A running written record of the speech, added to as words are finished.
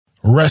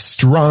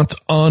Restaurant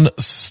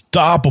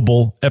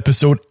Unstoppable,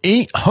 episode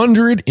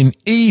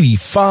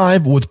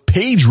 885 with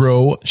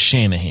Pedro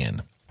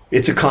Shanahan.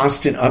 It's a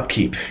constant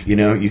upkeep. You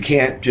know, you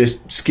can't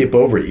just skip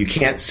over it. You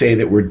can't say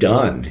that we're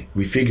done.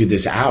 We figured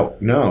this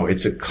out. No,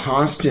 it's a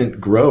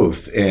constant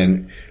growth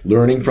and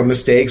learning from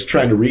mistakes,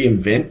 trying to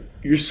reinvent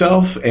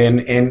yourself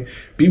and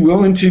be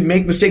willing to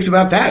make mistakes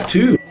about that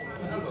too.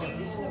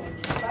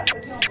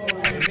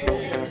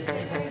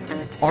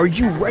 Are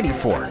you ready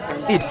for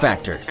it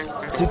factors,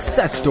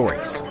 success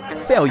stories,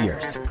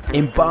 failures,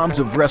 and bombs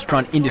of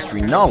restaurant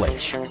industry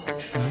knowledge?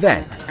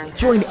 Then,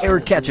 join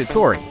Eric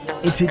Cacciatore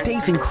and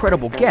today's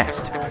incredible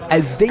guest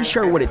as they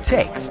share what it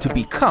takes to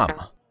become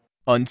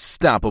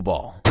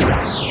unstoppable.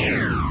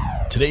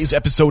 Today's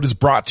episode is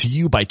brought to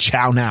you by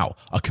ChowNow,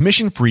 a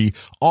commission-free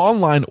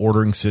online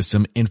ordering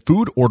system and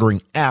food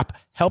ordering app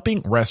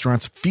helping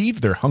restaurants feed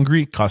their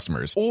hungry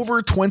customers.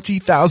 Over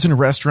 20,000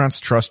 restaurants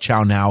trust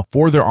ChowNow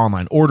for their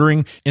online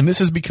ordering, and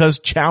this is because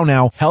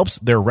ChowNow helps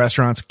their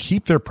restaurants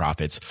keep their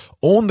profits,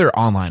 own their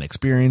online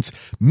experience,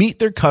 meet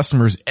their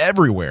customers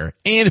everywhere,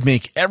 and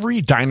make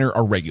every diner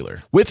a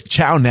regular. With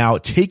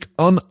ChowNow, take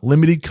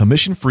unlimited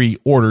commission-free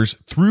orders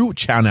through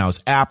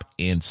ChowNow's app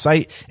and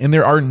site, and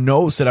there are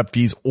no setup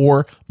fees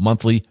or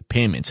monthly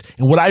payments.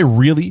 And what I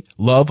really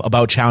love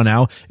about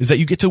ChowNow is that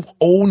you get to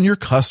own your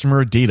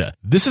customer data.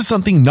 This is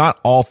something not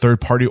all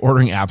third-party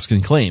ordering apps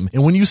can claim.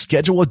 And when you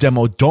schedule a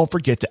demo, don't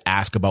forget to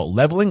ask about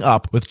leveling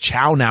up with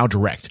ChowNow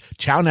Direct,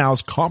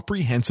 ChowNow's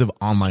comprehensive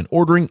online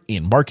ordering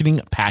and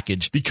marketing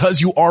package. Because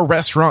you are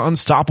Restaurant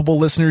Unstoppable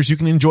listeners, you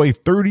can enjoy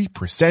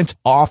 30%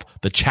 off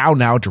the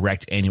ChowNow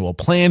Direct annual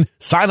plan.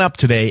 Sign up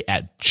today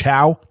at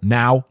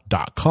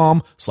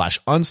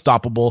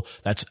chownow.com/unstoppable.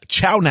 That's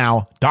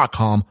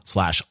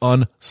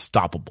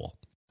chownow.com/unstoppable.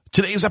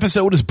 Today's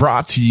episode is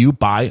brought to you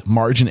by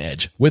Margin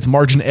Edge. With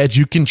Margin Edge,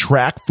 you can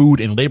track food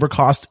and labor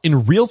costs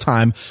in real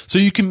time so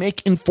you can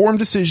make informed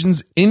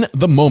decisions in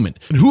the moment.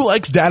 And who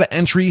likes data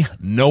entry?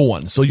 No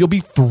one. So you'll be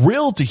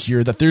thrilled to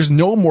hear that there's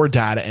no more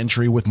data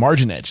entry with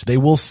Margin Edge. They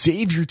will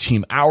save your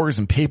team hours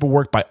and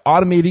paperwork by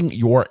automating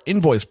your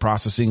invoice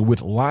processing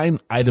with line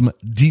item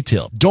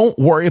detail. Don't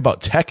worry about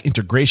tech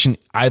integration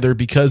either,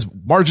 because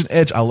Margin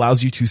Edge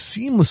allows you to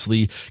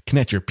seamlessly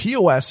connect your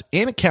POS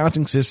and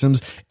accounting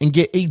systems and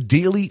get a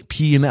daily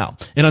P&L.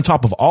 And on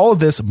top of all of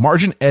this,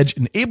 Margin Edge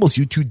enables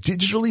you to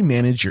digitally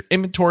manage your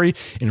inventory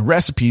and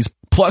recipes.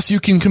 Plus,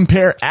 you can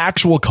compare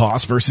actual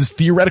cost versus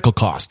theoretical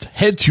cost.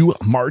 Head to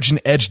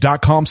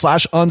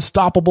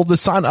marginedge.com/unstoppable to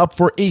sign up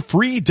for a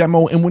free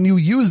demo. And when you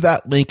use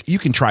that link, you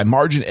can try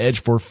Margin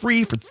Edge for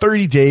free for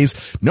 30 days,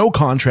 no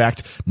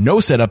contract, no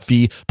setup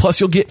fee.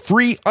 Plus, you'll get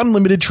free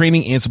unlimited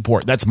training and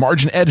support. That's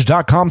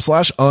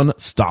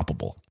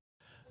marginedge.com/unstoppable.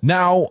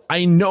 Now,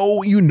 I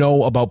know you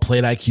know about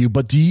Plate IQ,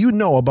 but do you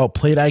know about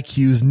Plate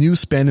IQ's new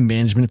spend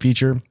management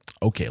feature?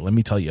 Okay, let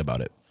me tell you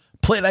about it.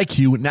 Plate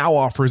IQ now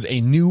offers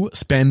a new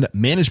spend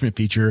management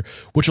feature,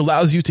 which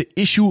allows you to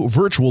issue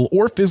virtual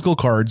or physical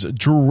cards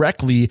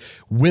directly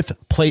with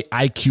Plate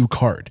IQ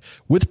Card.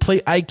 With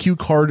Plate IQ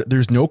Card,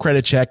 there's no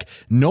credit check,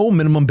 no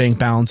minimum bank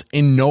balance,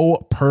 and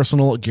no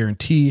personal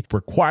guarantee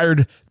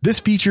required. This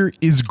feature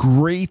is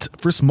great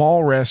for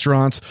small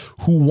restaurants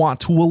who want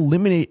to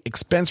eliminate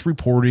expense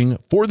reporting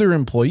for their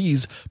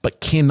employees,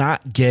 but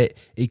cannot get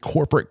a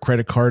corporate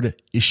credit card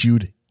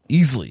issued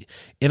easily.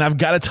 And I've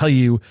got to tell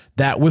you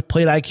that with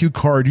Plate IQ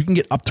Card, you can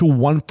get up to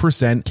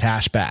 1%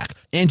 cash back.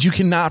 And you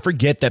cannot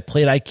forget that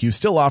Plate IQ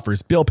still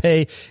offers bill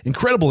pay,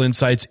 incredible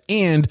insights,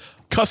 and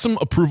custom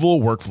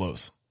approval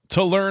workflows.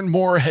 To learn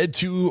more, head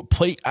to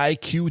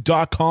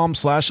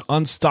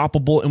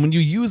plateiq.com/unstoppable. And when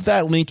you use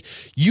that link,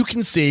 you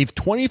can save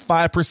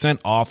 25%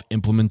 off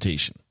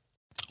implementation.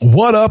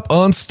 What up,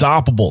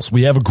 Unstoppables?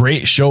 We have a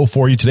great show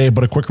for you today,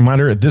 but a quick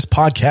reminder, this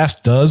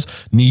podcast does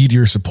need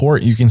your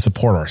support. You can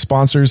support our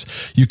sponsors.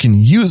 You can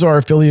use our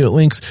affiliate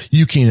links.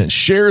 You can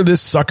share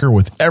this sucker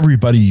with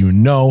everybody you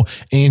know,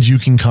 and you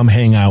can come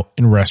hang out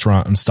in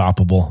Restaurant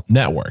Unstoppable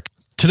Network.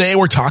 Today,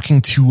 we're talking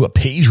to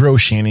Pedro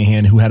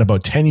Shanahan, who had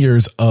about 10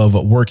 years of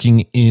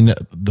working in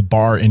the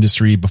bar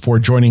industry before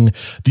joining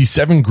the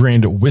 7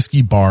 Grand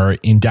Whiskey Bar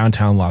in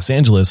downtown Los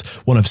Angeles,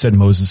 one of Sid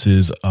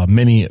Moses's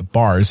many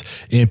bars.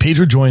 And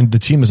Pedro joined the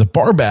team as a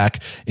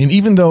barback. And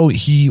even though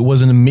he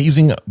was an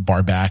amazing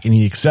barback and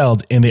he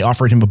excelled and they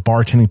offered him a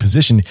bartending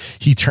position,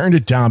 he turned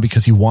it down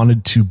because he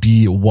wanted to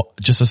be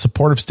just a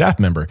supportive staff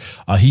member.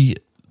 He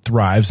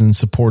thrives in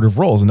supportive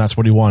roles, and that's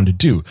what he wanted to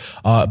do.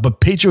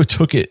 But Pedro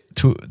took it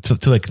to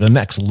like the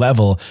next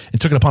level and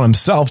took it upon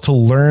himself to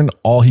learn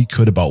all he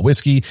could about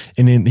whiskey.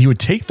 And then he would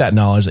take that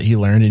knowledge that he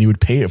learned and he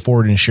would pay it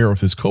forward and share it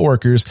with his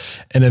coworkers.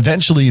 And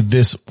eventually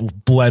this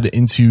bled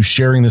into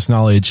sharing this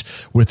knowledge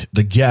with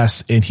the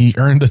guests. And he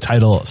earned the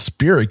title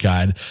Spirit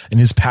Guide, and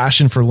his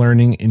passion for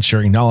learning and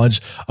sharing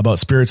knowledge about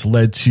spirits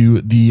led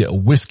to the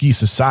Whiskey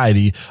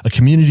Society, a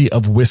community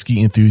of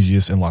whiskey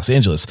enthusiasts in Los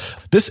Angeles.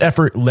 This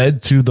effort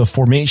led to the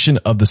formation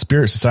of the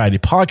Spirit Society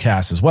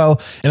podcast as well.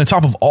 And on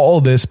top of all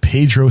of this,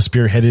 Pedro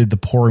spearheaded the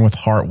Pouring with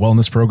Heart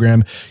wellness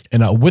program.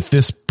 And with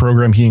this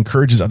program, he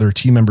encourages other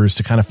team members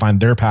to kind of find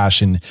their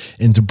passion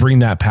and to bring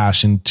that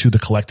passion to the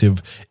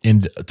collective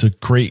and to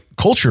create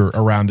culture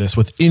around this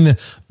within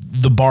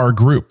the bar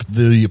group,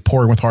 the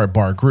Pouring with Heart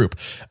bar group.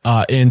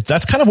 And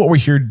that's kind of what we're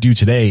here to do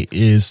today,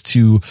 is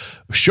to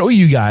show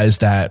you guys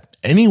that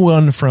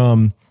anyone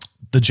from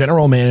the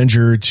general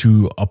manager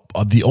to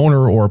the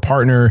owner or a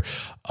partner,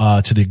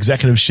 to the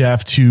executive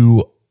chef,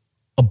 to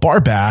a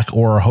bar back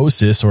or a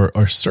hostess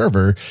or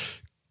server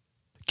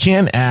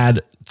can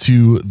add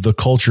to the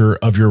culture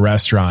of your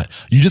restaurant.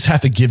 You just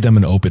have to give them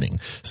an opening.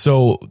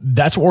 So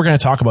that's what we're going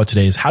to talk about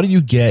today, is how do you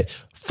get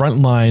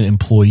frontline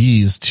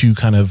employees to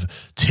kind of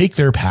take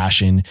their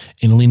passion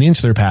and lean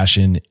into their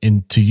passion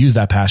and to use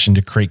that passion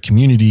to create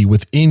community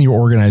within your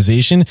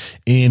organization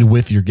and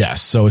with your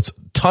guests. So it's a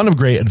ton of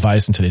great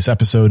advice in today's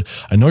episode.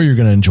 I know you're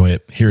going to enjoy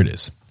it. Here it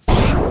is.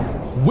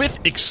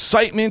 With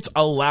excitement,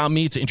 allow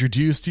me to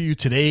introduce to you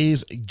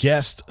today's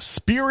guest,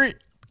 Spirit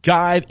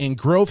Guide and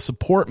Growth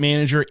Support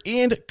Manager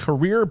and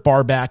Career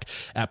Barback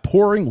at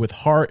Pouring with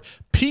Heart,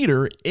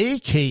 Peter,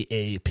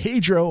 aka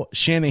Pedro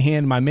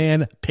Shanahan. My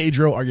man,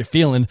 Pedro, are you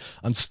feeling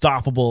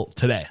unstoppable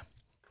today?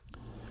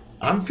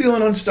 I'm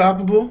feeling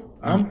unstoppable.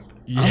 I'm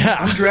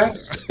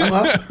dressed. I'm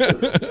up.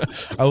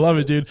 I love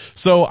it, dude.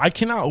 So I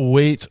cannot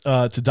wait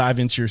to dive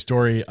into your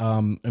story.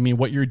 I mean,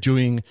 what you're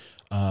doing,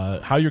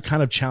 how you're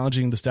kind of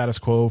challenging the status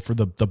quo for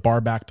the bar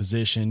back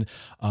position,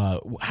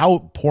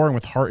 how Pouring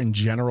with Heart in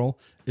general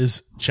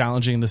is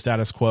challenging the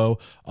status quo.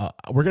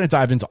 We're going to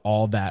dive into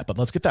all that, but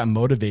let's get that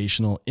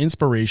motivational,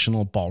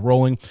 inspirational ball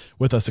rolling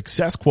with a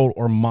success quote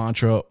or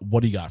mantra.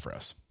 What do you got for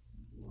us?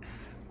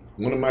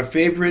 One of my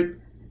favorite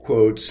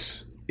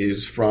quotes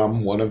is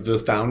from one of the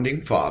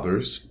founding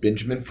fathers,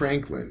 Benjamin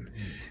Franklin,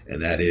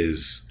 and that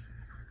is,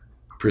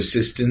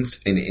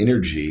 persistence and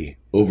energy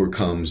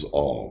overcomes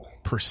all.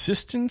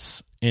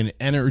 Persistence and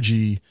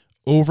energy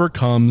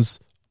overcomes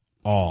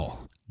all.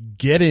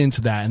 Get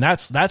into that. And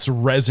that's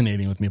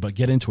resonating with me, but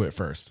get into it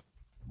first.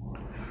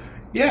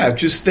 Yeah,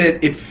 just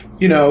that if,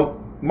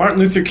 Martin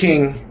Luther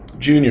King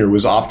Jr.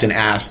 was often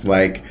asked,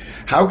 like,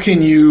 how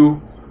can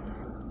you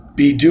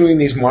be doing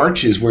these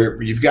marches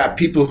where you've got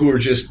people who are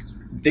just,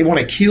 they want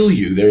to kill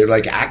you. They're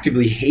like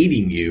actively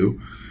hating you.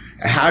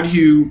 How do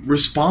you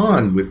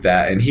respond with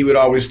that? And he would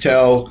always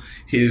tell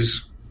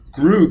his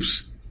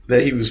groups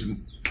that he was,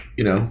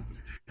 an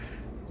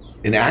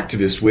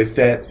activist with,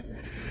 that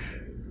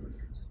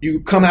you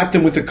come at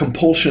them with a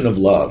compulsion of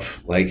love.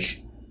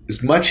 Like,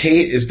 as much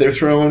hate as they're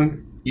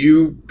throwing,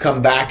 you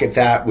come back at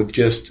that with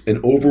just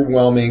an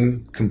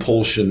overwhelming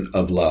compulsion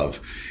of love.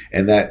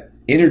 And that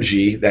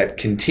energy, that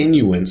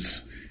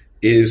continuance,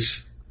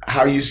 is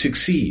how you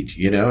succeed,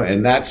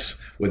 and that's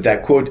what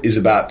that quote is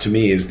about to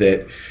me, is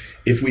that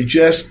if we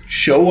just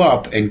show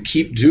up and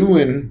keep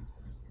doing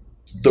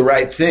the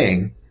right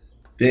thing,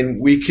 then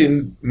we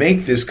can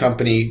make this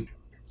company,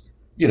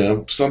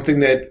 something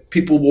that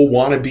people will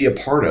want to be a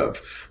part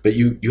of. But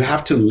you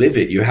have to live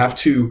it. You have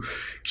to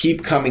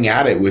keep coming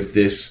at it with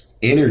this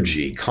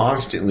energy,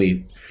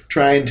 constantly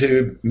trying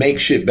to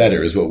make shit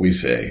better, is what we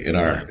say in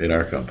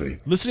our company.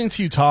 Listening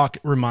to you talk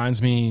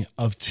reminds me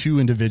of two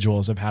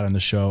individuals I've had on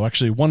the show.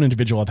 Actually, one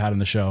individual I've had on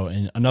the show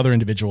and another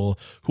individual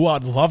who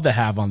I'd love to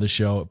have on the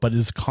show, but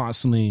is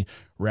constantly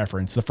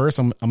referenced. The first,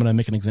 I'm going to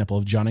make an example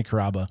of Johnny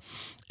Carrabba,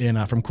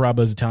 and from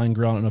Carrabba's Italian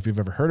Grill. I don't know if you've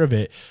ever heard of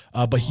it,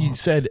 but he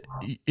said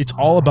it's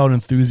all about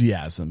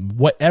enthusiasm.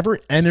 Whatever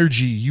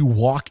energy you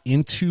walk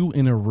into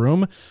in a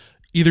room,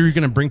 either you're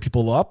going to bring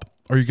people up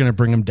or you're going to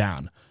bring them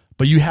down.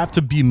 But you have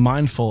to be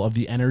mindful of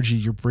the energy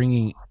you're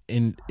bringing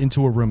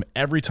into a room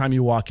every time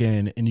you walk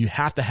in, and you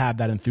have to have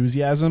that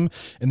enthusiasm.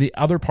 And the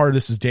other part of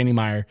this is Danny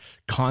Meyer,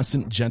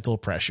 constant gentle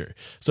pressure.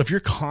 So if you're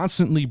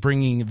constantly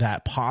bringing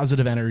that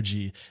positive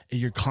energy and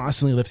you're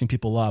constantly lifting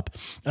people up,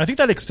 and I think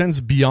that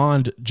extends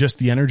beyond just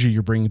the energy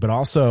you're bringing, but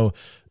also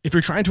if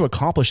you're trying to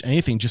accomplish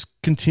anything, just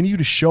continue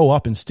to show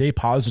up and stay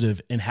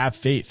positive and have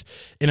faith.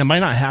 And it might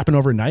not happen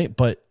overnight,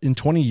 but in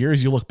 20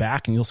 years, you'll look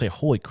back and you'll say,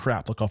 holy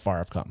crap, look how far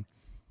I've come.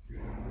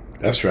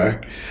 That's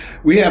right.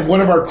 We have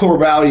one of our core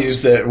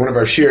values, one of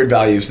our shared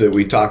values that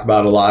we talk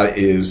about a lot,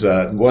 is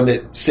one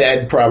that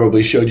Sed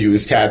probably showed you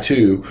his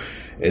tattoo.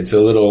 It's a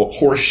little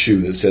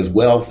horseshoe that says,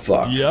 well,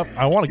 fuck. Yep.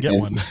 I want to get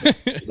one.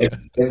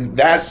 And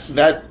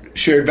that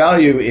shared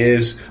value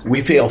is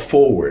we fail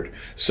forward.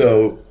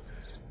 So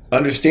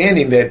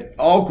understanding that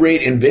all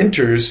great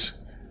inventors,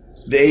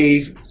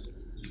 they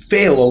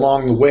fail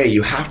along the way.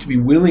 You have to be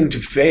willing to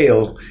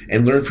fail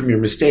and learn from your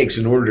mistakes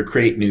in order to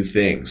create new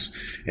things.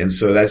 And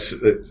so that's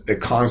a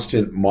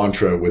constant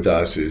mantra with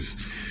us, is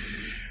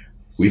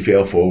we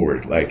fail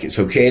forward. Like, it's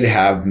okay to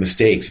have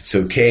mistakes. It's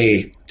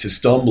okay to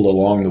stumble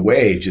along the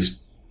way. Just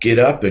get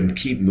up and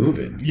keep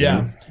moving.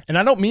 Yeah. And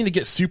I don't mean to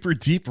get super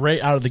deep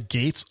right out of the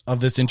gates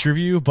of this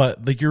interview,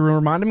 but like, you're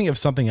reminding me of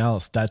something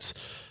else that's,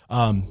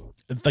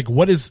 like,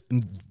 what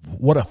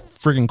a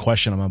friggin'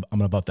 question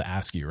I'm about to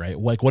ask you, right?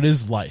 Like, what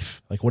is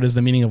life? Like, what is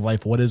the meaning of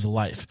life? What is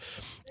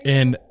life?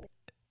 And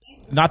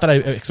not that I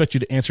expect you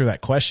to answer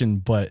that question,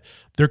 but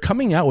they're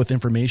coming out with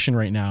information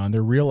right now, and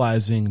they're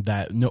realizing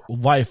that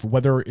life,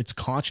 whether it's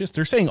conscious,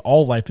 they're saying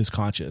all life is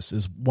conscious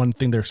is one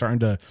thing they're starting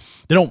to,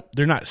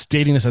 they're not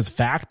stating this as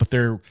fact, but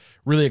they're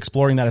really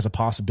exploring that as a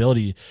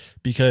possibility,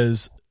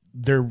 because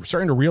they're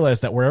starting to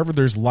realize that wherever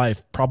there's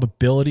life,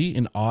 probability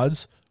and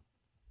odds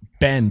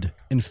bend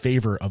in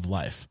favor of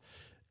life.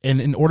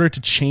 And in order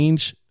to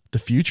change the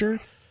future,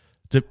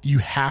 you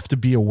have to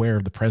be aware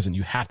of the present.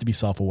 You have to be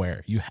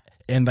self-aware.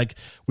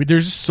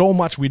 There's so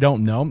much we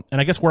don't know.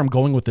 And I guess where I'm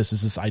going with this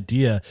is this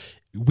idea: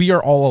 we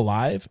are all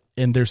alive,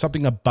 and there's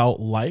something about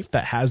life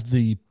that has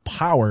the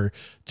power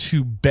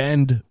to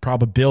bend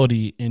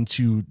probability and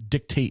to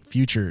dictate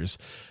futures.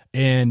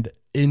 And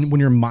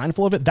when you're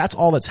mindful of it, that's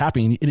all that's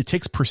happening. And it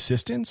takes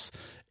persistence,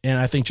 and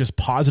I think just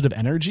positive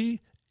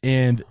energy.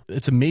 And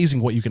it's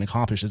amazing what you can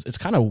accomplish. It's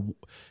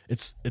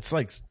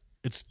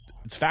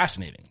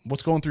fascinating.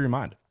 What's going through your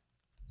mind?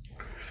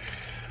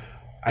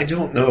 I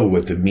don't know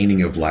what the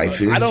meaning of life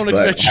is. I don't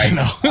expect you to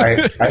know.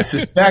 I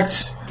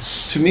suspect,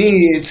 to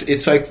me,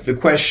 it's like the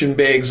question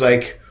begs,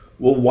 like,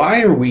 well,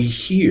 why are we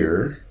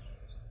here?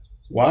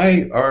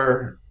 Why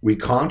are we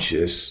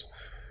conscious?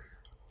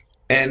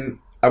 And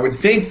I would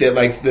think that,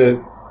 like,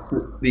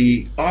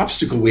 the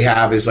obstacle we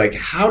have is, like,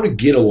 how to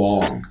get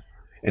along.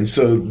 And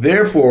so,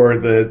 therefore,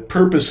 the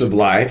purpose of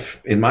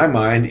life, in my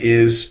mind,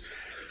 is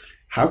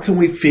how can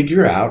we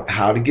figure out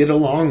how to get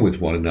along with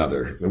one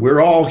another?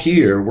 We're all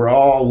here. We're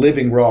all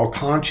living. We're all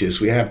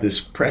conscious. We have this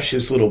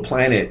precious little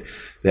planet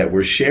that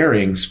we're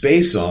sharing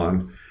space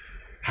on.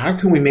 How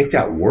can we make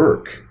that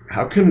work?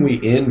 How can we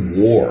end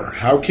war?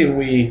 How can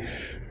we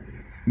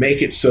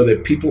make it so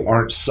that people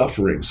aren't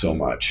suffering so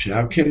much?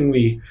 How can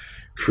we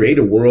create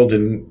a world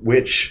in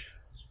which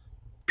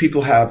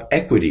people have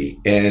equity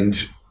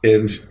and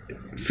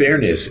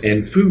fairness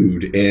and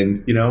food,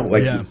 and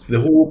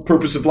the whole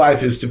purpose of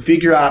life is to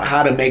figure out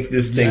how to make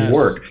this thing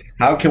work.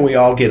 How can we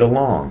all get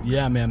along?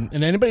 Yeah, man.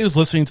 And anybody who's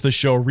listening to the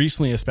show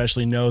recently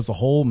especially knows the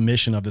whole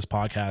mission of this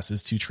podcast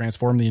is to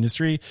transform the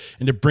industry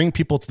and to bring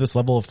people to this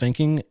level of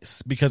thinking,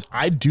 because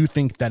I do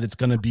think that it's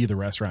going to be the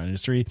restaurant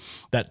industry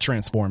that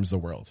transforms the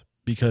world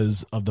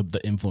because of the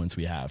influence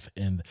we have.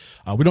 And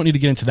we don't need to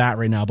get into that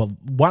right now, but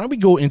why don't we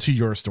go into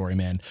your story,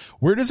 man?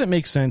 Where does it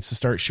make sense to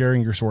start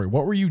sharing your story?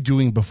 What were you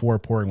doing before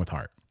Pouring with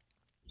Heart?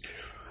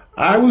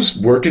 I was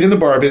working in the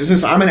bar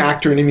business. I'm an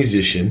actor and a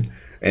musician.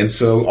 And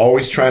so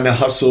always trying to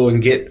hustle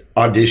and get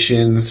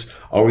auditions,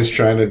 always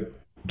trying to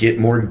get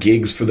more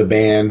gigs for the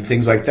band,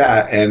 things like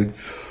that. And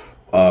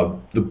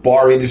the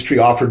bar industry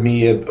offered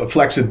me a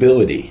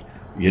flexibility.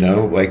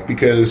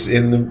 Because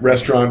in the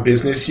restaurant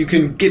business, you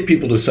can get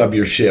people to sub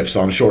your shifts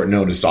on short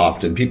notice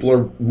often. People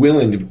are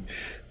willing to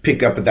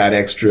pick up that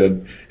extra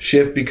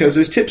shift because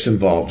there's tips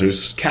involved.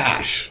 There's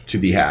cash to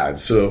be had.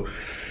 So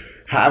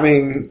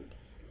having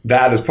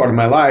that as part of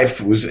my life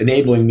was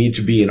enabling me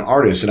to be an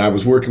artist. And I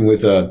was working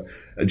with a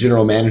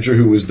general manager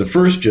who was the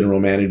first general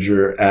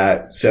manager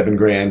at 7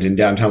 Grand in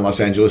downtown Los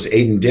Angeles,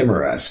 Aiden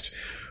Demarest,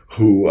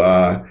 who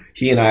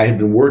he and I had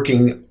been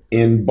working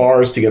in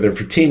bars together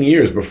for 10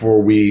 years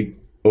before we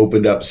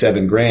opened up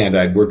 7 Grand.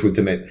 I'd worked with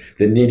him at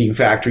the Knitting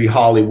Factory,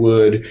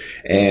 Hollywood,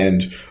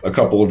 and a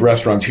couple of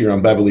restaurants here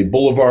on Beverly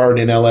Boulevard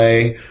in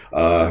LA,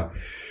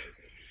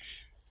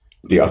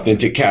 the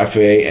Authentic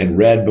Cafe and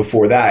Red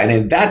before that.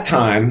 And at that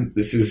time,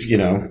 this is,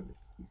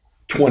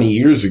 20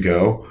 years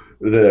ago,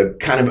 the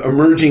kind of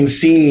emerging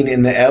scene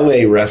in the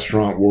LA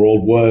restaurant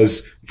world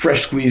was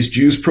fresh squeezed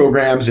juice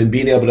programs and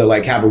being able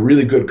to have a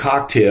really good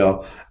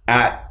cocktail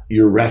at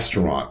your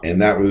restaurant.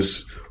 And that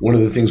was one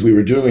of the things we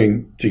were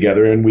doing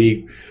together. And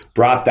we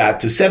brought that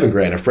to 7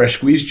 Grand, a fresh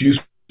squeezed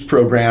juice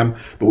program,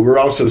 but we were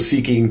also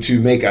seeking to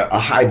make a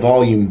high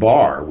volume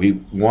bar. We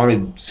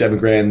wanted 7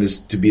 Grand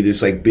to be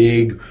this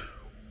big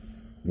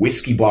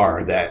whiskey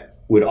bar that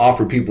would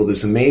offer people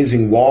this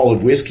amazing wall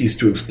of whiskeys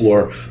to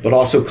explore, but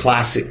also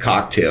classic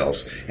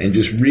cocktails, and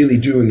just really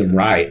doing them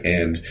right.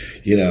 And,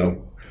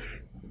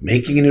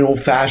 making it an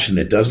old fashioned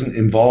that doesn't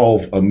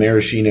involve a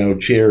maraschino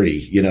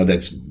cherry,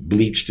 that's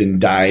bleached and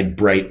dyed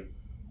bright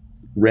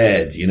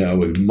red,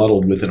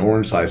 muddled with an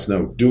orange slice.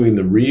 No, doing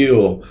the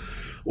real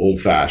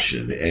old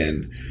fashioned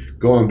and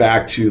going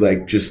back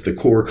to just the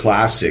core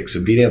classics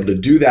and being able to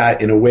do that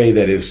in a way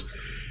that is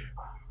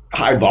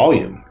high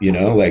volume,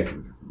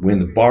 when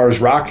the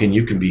bar's rocking,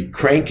 you can be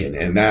cranking.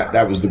 And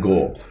that was the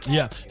goal.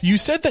 Yeah. You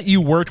said that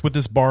you worked with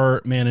this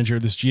bar manager,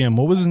 this GM.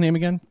 What was his name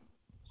again?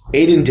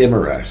 Aiden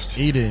Demarest.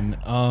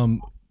 Aiden,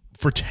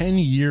 for 10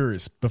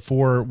 years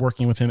before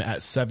working with him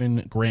at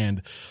 7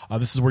 Grand.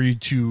 This is where you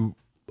two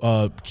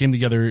came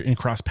together and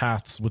crossed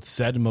paths with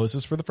Sed and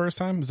Moses for the first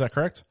time. Is that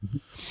correct?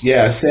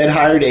 Yeah, Sed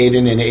hired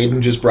Aiden, and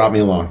Aiden just brought me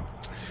along.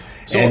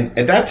 And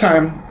at that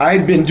time, I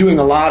had been doing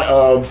a lot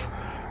of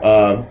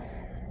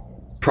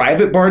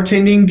private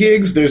bartending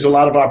gigs. There's a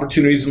lot of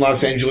opportunities in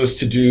Los Angeles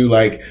to do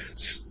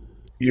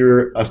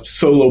you're a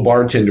solo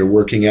bartender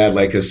working at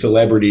a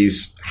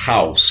celebrity's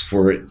house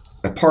for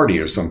a party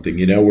or something,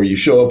 where you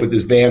show up with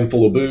this van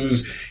full of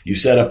booze, you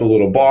set up a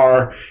little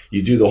bar,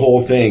 you do the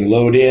whole thing,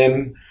 load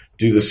in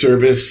do the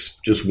service,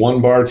 just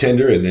one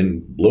bartender, and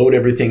then load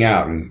everything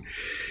out. And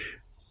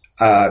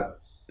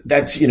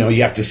that's,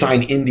 you have to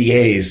sign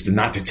NDAs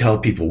not to tell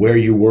people where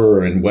you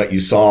were and what you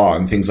saw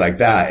and things like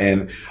that.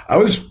 And I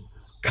was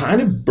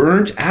kind of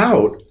burnt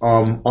out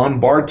on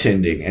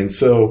bartending. And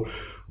so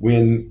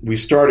when we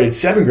started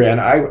 7 Grand,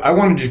 I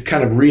wanted to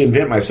kind of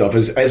reinvent myself.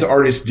 As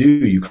artists do,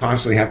 you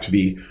constantly have to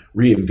be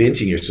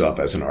reinventing yourself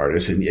as an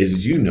artist, and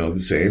as you know,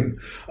 the same.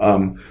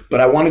 But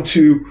I wanted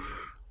to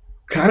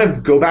kind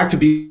of go back to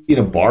being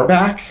a bar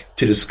back,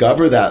 to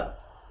discover that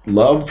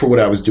love for what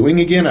I was doing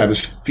again. I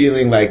was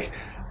feeling like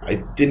I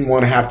didn't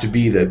want to have to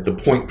be the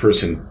point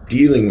person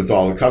dealing with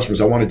all the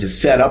customers. I wanted to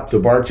set up the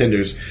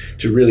bartenders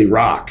to really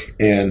rock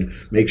and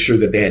make sure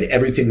that they had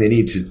everything they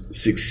need to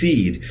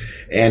succeed.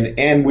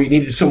 And we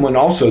needed someone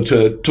also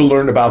to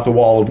learn about the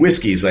wall of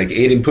whiskeys. Like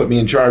Aiden put me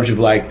in charge of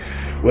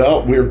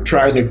we're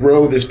trying to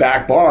grow this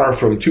back bar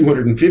from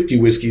 250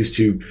 whiskeys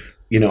to,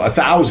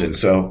 1,000.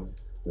 So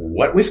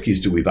what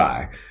whiskeys do we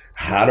buy?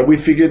 How do we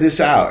figure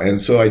this out?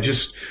 And so I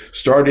just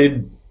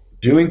started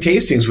doing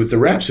tastings with the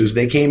reps as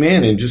they came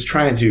in and just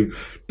trying to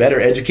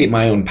better educate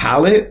my own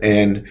palate.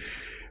 And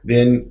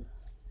then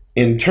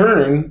in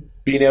turn,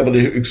 being able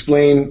to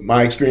explain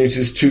my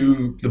experiences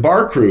to the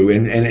bar crew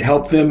and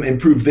help them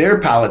improve their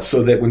palates,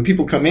 so that when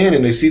people come in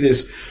and they see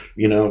this,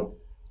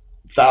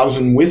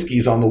 1,000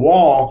 whiskeys on the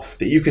wall,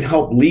 that you can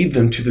help lead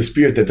them to the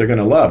spirit that they're going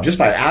to love just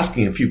by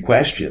asking a few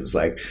questions.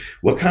 Like,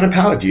 what kind of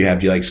palate do you have?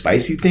 Do you like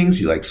spicy things?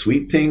 Do you like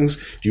sweet things?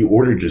 Do you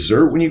order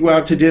dessert when you go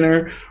out to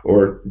dinner?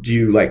 Or do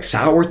you like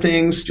sour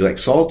things? Do you like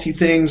salty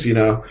things?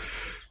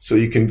 So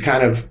you can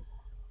kind of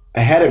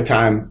ahead of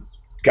time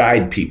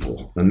guide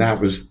people. And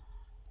that was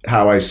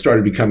how I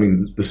started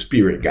becoming the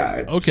spirit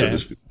guide. Okay.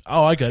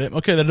 Oh, I get it.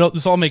 Okay,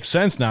 this all makes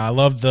sense now. I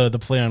love the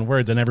play on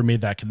words. I never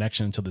made that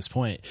connection until this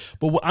point.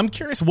 But I'm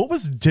curious, what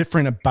was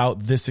different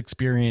about this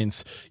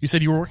experience? You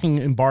said you were working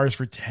in bars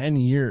for 10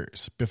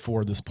 years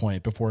before this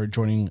point, before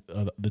joining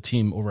the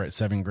team over at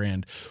 7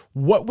 Grand.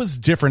 What was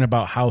different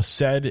about how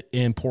SED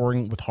and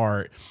Pouring with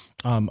Heart?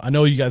 I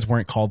know you guys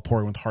weren't called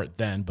Pouring with Heart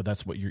then, but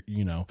that's what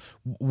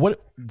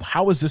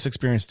how was this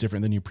experience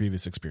different than your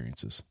previous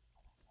experiences?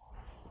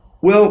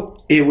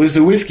 Well, it was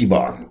a whiskey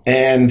bar,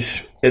 and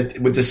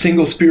with a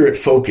single spirit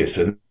focus,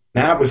 and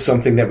that was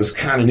something that was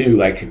kind of new.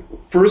 Like,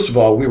 first of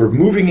all, we were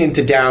moving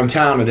into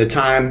downtown at a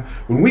time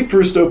when we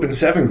first opened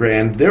 7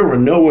 Grand. There were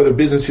no other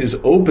businesses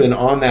open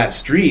on that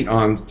street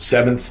on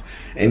 7th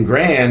and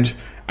Grand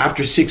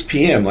after 6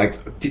 p.m.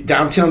 Like,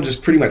 downtown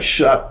just pretty much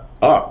shut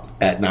up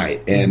at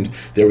night. And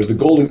there was the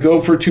Golden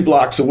Gopher 2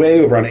 blocks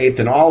away over on 8th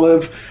and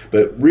Olive.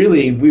 But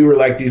really, we were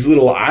like these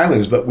little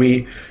islands, but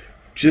we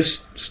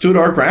just stood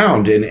our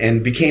ground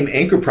and became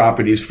anchor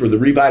properties for the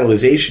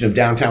revitalization of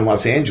downtown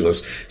Los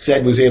Angeles.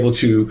 SED was able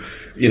to,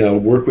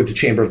 work with the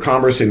Chamber of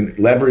Commerce and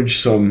leverage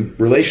some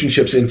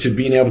relationships into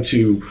being able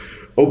to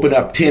open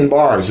up 10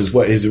 bars is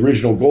what his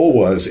original goal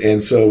was.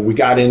 And so we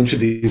got into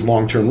these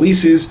long-term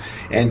leases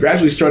and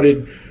gradually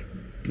started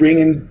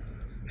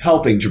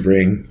helping to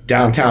bring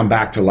downtown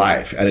back to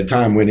life at a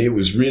time when it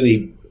was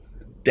really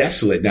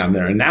desolate down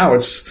there. And now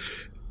it's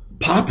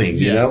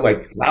popping,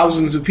 like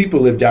thousands of people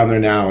live down there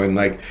now. And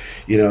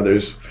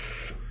there's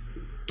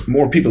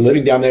more people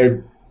living down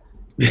there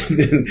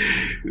than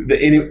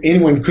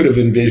anyone could have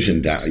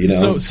envisioned.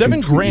 So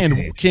 7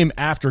 Grand came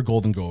after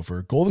Golden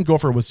Gopher. Golden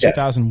Gopher was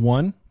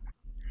 2001.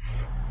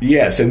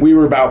 Yes, and we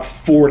were about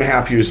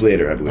 4.5 years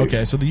later, I believe.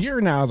 Okay, so the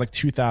year now is like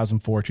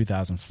 2004,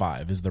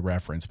 2005 is the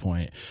reference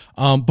point.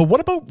 But what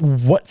about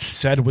what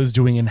SED was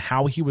doing and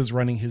how he was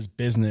running his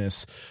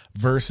business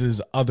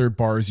versus other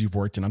bars you've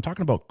worked in? I'm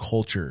talking about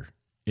culture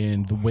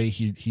in the way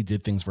he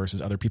did things versus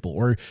other people.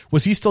 Or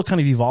was he still kind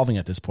of evolving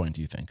at this point,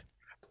 do you think?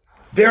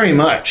 Very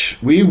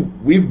much.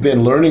 We've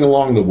been learning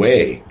along the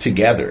way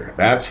together.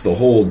 That's the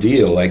whole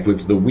deal. Like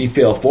with the We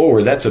Fail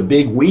Forward, that's a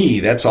big we.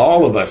 That's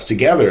all of us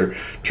together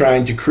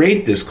trying to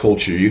create this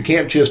culture. You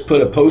can't just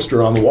put a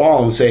poster on the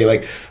wall and say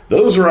like,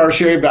 those are our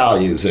shared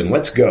values and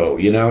let's go.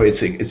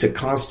 It's a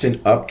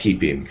constant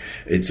upkeeping.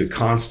 It's a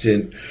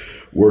constant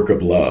work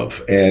of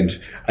love. And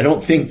I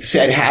don't think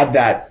SED had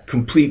that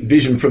complete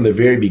vision from the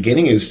very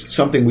beginning. Is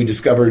something we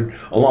discovered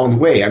along the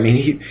way. I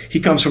mean, he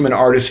comes from an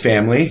artist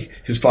family.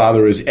 His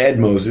father is Ed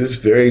Moses,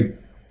 very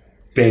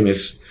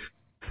famous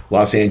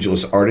Los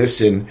Angeles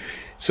artist. And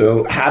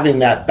so having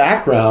that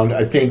background,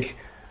 I think,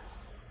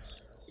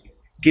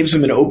 gives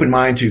him an open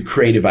mind to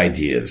creative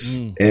ideas.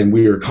 And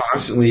we were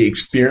constantly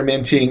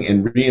experimenting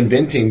and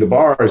reinventing the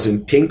bars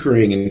and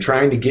tinkering and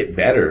trying to get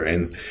better.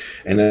 And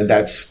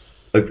that's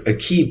a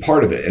key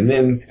part of it. And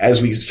then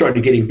as we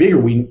started getting bigger,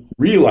 we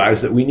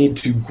realized that we need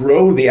to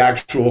grow the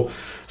actual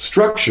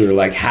structure,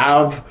 like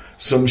have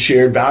some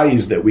shared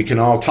values that we can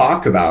all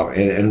talk about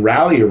and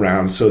rally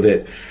around so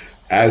that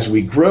as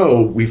we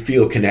grow, we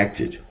feel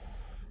connected.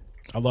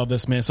 I love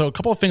this, man. So a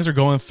couple of things are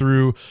going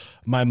through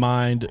my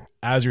mind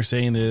as you're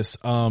saying this.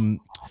 One,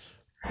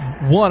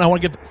 I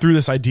want to get through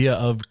this idea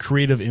of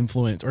creative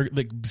influence or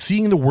like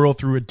seeing the world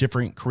through a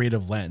different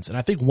creative lens. And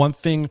I think one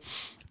thing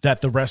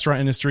that the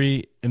restaurant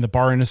industry and the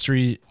bar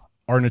industry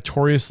are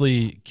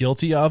notoriously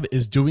guilty of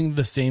is doing it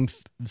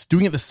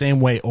the same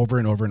way over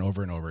and over and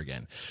over and over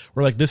again.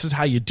 We're like, this is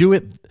how you do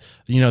it.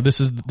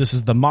 This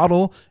is the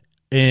model,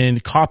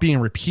 and copy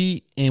and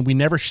repeat. And we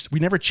never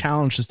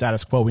challenge the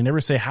status quo. We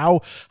never say,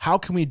 how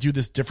can we do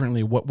this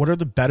differently? What are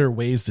the better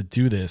ways to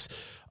do this?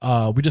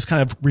 We just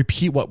kind of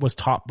repeat what was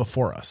taught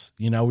before us.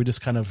 We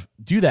just kind of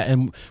do that.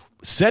 And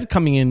Ced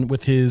coming in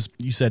with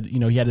you said,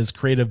 he had his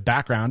creative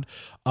background.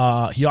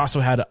 He also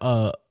had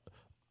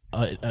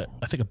I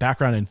think a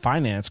background in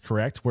finance,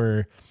 correct?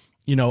 Where,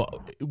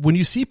 when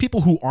you see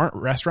people who aren't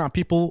restaurant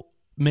people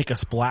make a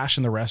splash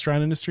in the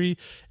restaurant industry,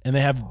 and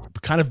they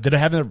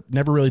haven't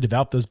never really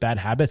developed those bad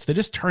habits, they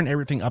just turn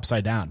everything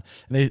upside down,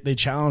 and they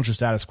challenge the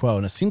status quo.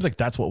 And it seems like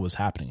that's what was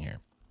happening here.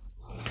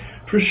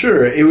 For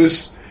sure. It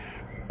was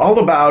all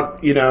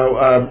about,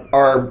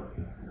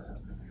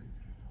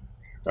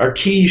 our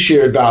key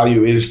shared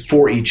value is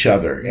for each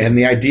other. And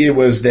the idea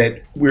was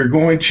that we're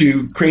going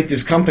to create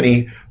this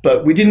company,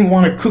 but we didn't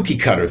want to cookie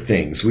cutter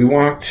things. We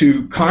want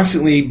to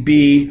constantly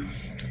be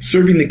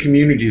serving the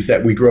communities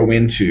that we grow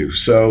into.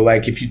 So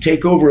like if you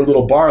take over a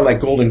little bar like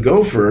Golden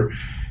Gopher,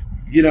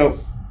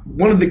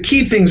 one of the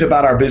key things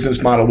about our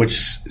business model, which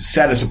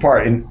set us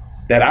apart and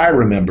that I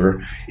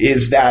remember,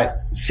 is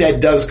that Ced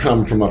does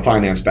come from a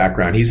finance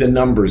background. He's a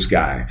numbers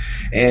guy.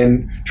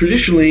 And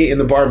traditionally in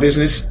the bar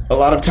business, a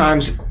lot of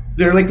times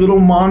they're like little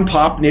mom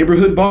pop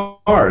neighborhood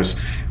bars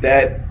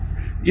that,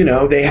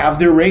 they have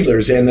their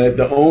regulars, and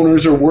the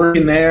owners are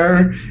working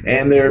there,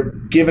 and they're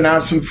giving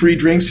out some free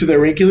drinks to their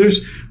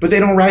regulars, but they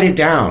don't write it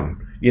down,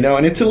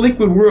 and it's a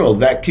liquid world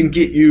that can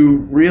get you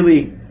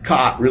really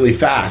caught really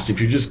fast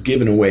if you're just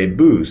giving away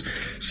booze.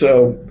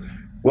 So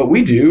what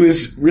we do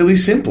is really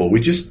simple. We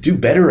just do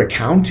better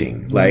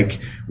accounting. Like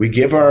we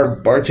give our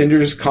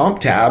bartenders comp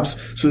tabs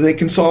so they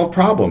can solve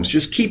problems.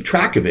 Just keep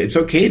track of it. It's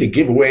okay to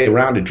give away a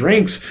round of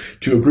drinks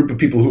to a group of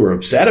people who are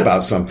upset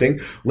about something.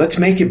 Let's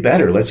make it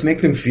better. Let's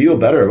make them feel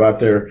better about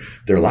their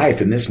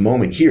life in this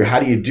moment here. How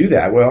do you do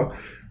that? Well,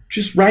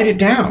 just write it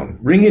down,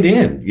 ring it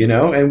in,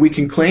 and we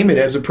can claim it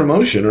as a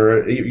promotion,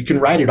 or you can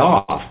write it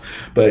off.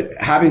 But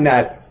having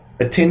that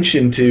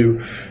attention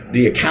to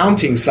the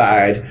accounting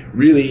side,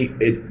 really,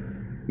 it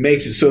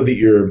makes it so that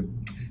your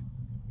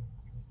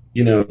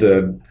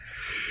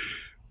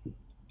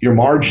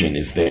margin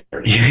is there.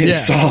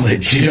 It's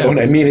solid. You know what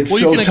I mean? It's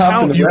so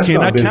tough in the restaurant business. You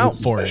can account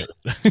for it.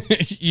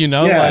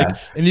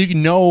 And you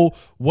can know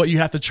what you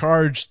have to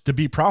charge to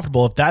be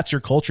profitable. If that's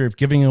your culture, if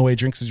giving away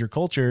drinks is your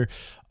culture,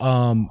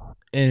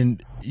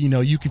 and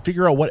you can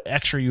figure out what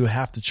extra you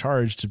have to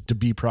charge to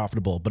be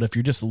profitable. But if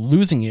you're just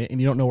losing it and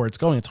you don't know where it's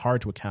going, it's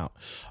hard to account.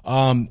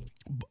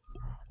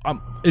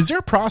 Is there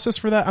a process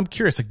for that? I'm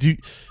curious. Like, do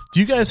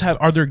you guys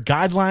are there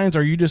guidelines?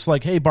 Are you just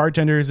like, hey,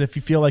 bartenders, if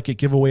you feel like it,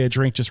 give away a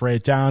drink, just write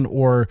it down?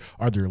 Or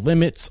are there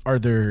limits? Are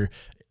there,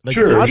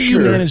 how do you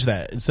manage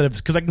that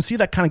because I can see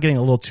that kind of getting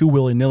a little too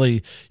willy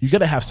nilly. You got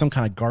to have some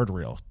kind of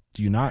guardrail.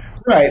 Do you not?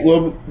 Right.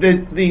 Well,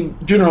 the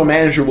general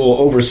manager will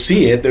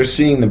oversee it. They're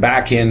seeing the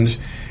back end,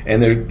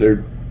 and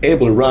they're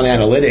able to run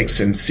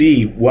analytics and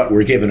see what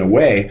we're giving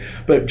away.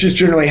 But just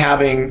generally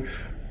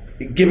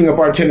giving a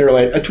bartender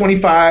like a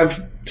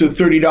 $25 to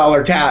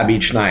 $30 tab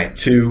each night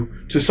to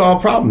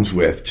solve problems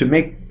with, to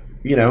make,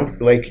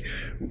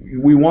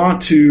 we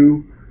want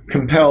to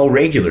compel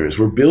regulars.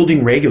 We're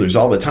building regulars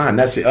all the time.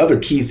 That's the other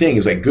key thing,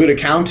 is like good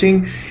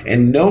accounting,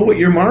 and know what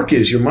your mark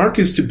is. Your mark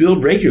is to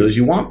build regulars.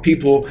 You want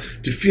people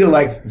to feel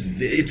like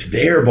it's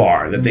their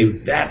bar, that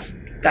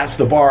that's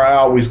the bar I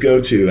always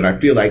go to, and I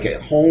feel like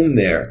at home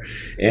there,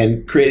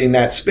 and creating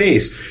that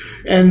space.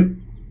 And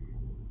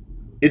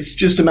it's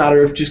just a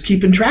matter of just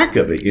keeping track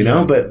of it,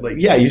 But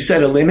you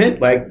set a limit,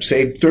 like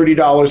say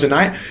 $30 a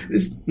night.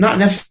 It's not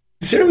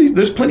necessarily.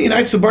 There's plenty of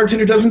nights the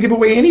bartender doesn't give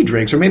away any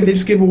drinks, or maybe they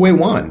just give away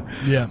one.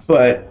 Yeah.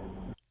 But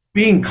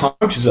being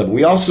conscious of it,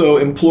 we also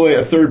employ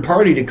a third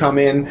party to come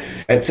in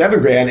at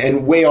 $7,000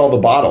 and weigh all the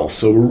bottles.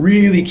 So we're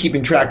really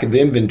keeping track of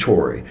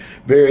inventory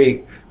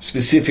very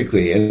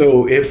specifically. And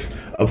so if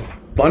a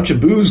bunch of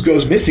booze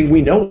goes missing,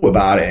 we know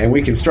about it, and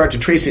we can start to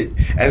trace it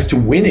as to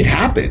when it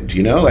happened.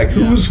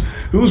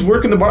 Who's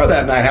working the bar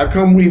that night? How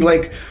come we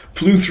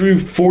flew through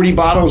 40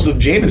 bottles of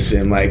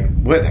Jameson?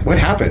 What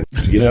happened?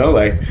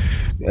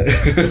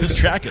 Just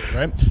track it,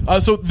 right?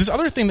 So this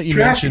other thing that you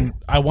mentioned,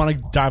 I want to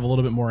dive a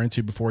little bit more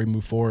into before we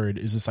move forward,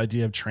 is this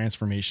idea of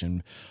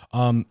transformation.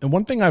 And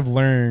one thing I've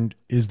learned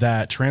is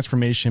that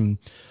transformation,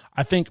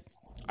 I think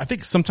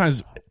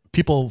sometimes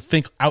people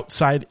think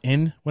outside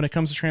in when it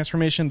comes to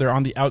transformation. They're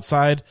on the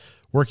outside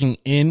working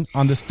in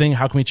on this thing.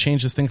 How can we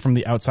change this thing from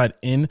the outside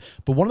in?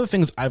 But one of the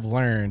things I've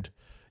learned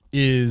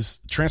is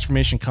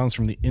transformation comes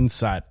from the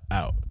inside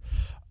out.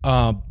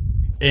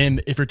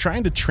 And if you're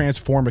trying to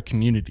transform a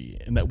community,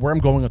 and that where I'm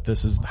going with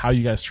this is how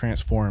you guys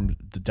transformed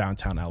the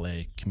downtown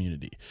LA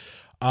community.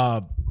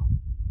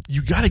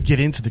 You got to get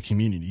into the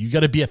community. You got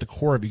to be at the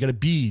core of it. You got to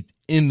be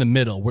in the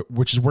middle,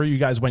 which is where you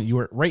guys went. You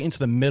were right into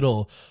the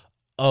middle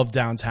of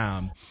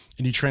downtown,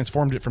 and you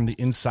transformed it from the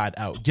inside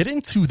out. Get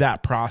into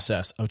that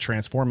process of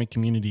transforming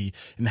community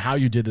and how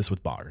you did this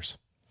with bars.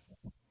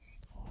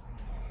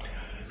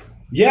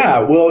 Yeah,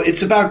 well,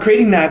 it's about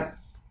creating that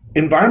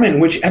environment in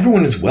which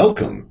everyone is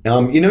welcome.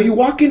 You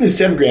walk into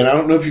 7 Grand. I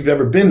don't know if you've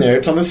ever been there.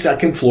 It's on the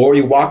 2nd floor.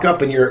 You walk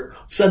up and you're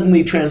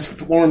suddenly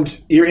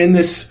transformed. You're in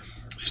this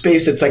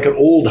space that's like an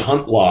old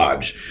hunt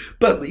lodge.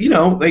 But,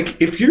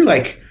 like if you're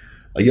like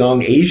a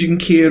young Asian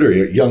kid or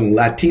a young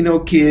Latino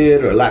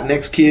kid or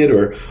Latinx kid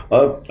or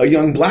a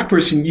young black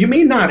person, you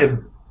may not have,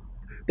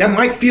 that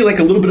might feel like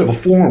a little bit of a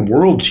foreign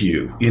world to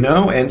you,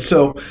 And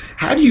so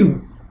how do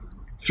you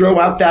throw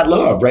out that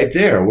love right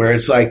there where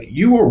it's like,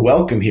 you are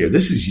welcome here.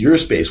 This is your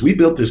space. We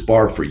built this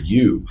bar for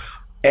you.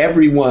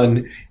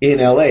 Everyone in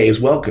LA is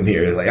welcome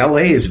here. Like, LA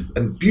is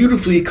a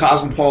beautifully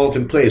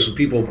cosmopolitan place with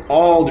people of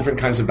all different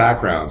kinds of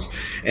backgrounds.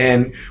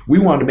 And we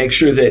wanted to make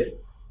sure that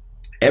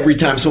every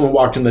time someone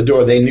walked in the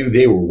door, they knew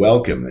they were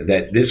welcome,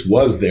 that this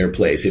was their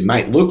place. It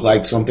might look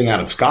like something out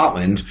of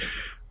Scotland,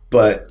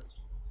 but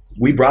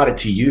we brought it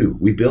to you.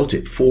 We built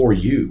it for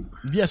you.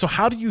 Yeah. So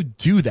how do you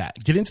do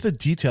that? Get into the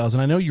details.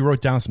 And I know you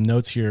wrote down some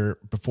notes here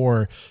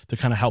before to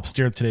kind of help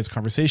steer today's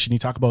conversation. You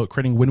talk about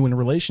creating win-win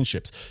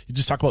relationships. You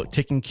just talk about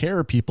taking care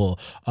of people.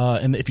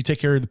 And if you take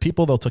care of the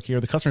people, they'll take care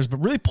of the customers, but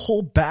really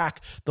pull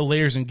back the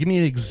layers and give me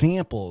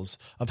examples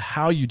of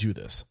how you do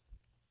this.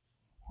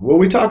 Well,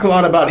 we talk a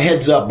lot about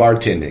heads up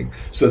bartending,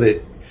 so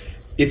that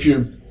if your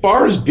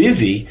bar is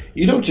busy,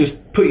 you don't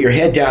just put your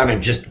head down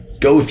and just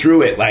go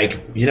through it like,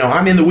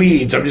 I'm in the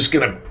weeds. I'm just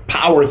going to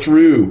power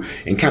through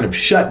and kind of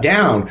shut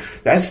down.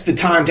 That's the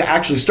time to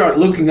actually start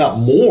looking up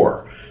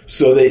more,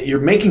 so that you're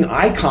making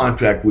eye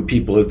contact with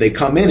people as they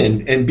come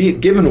in and be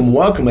giving them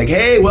welcome, like,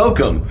 hey,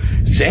 welcome,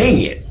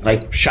 saying it,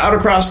 like shout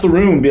across the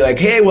room, be like,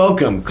 hey,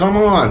 welcome, come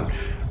on,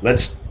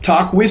 let's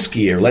talk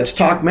whiskey, or let's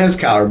talk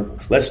mezcal, or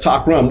let's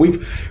talk rum.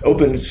 We've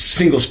opened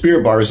single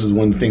spirit bars is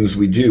one of the things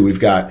we do. We've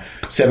got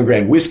 7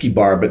 Grand whiskey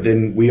bar, but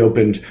then we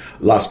opened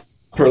Las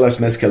Perlas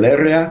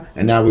Mezcaleria,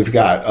 and now we've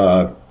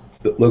got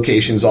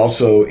locations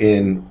also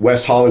in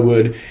West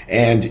Hollywood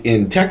and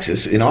in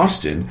Texas, in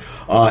Austin,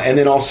 and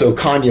then also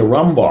Kanya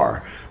Rum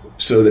Bar,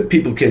 so that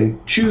people can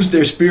choose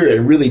their spirit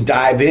and really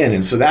dive in.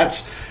 And so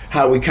that's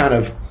how we kind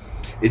of,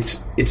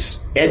 it's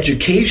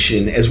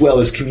education as well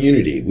as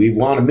community. We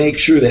want to make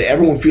sure that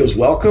everyone feels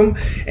welcome,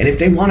 and if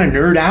they want to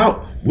nerd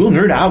out, we'll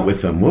nerd out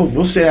with them.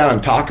 We'll sit down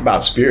and talk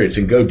about spirits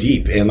and go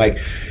deep and like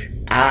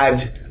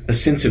add a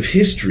sense of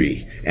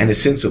history and a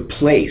sense of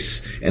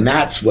place. And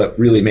that's what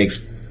really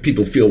makes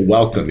people feel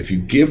welcome. If you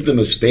give them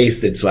a space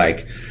that's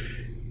like,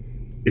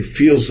 it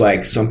feels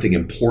like something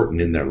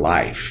important in their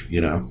life,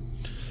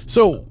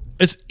 So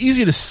it's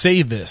easy to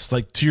say this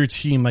like to your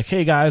team, like,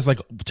 hey guys, like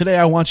today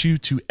I want you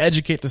to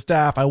educate the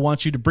staff. I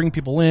want you to bring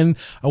people in.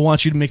 I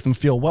want you to make them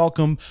feel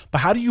welcome. But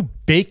how do you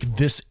bake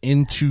this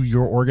into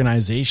your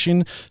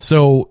organization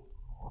so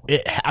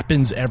it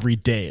happens every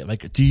day?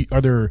 Like,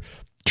 are there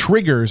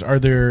triggers? Are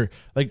there,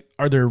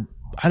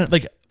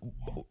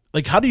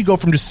 how do you go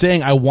from just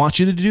saying, I want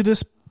you to do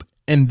this,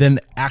 and then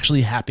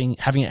actually having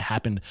it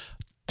happen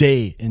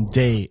day and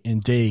day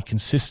and day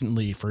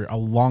consistently for a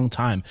long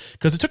time?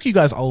 Because it took you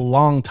guys a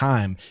long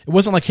time. It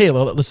wasn't like, hey,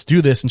 let's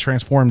do this and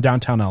transform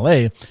downtown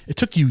LA. It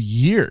took you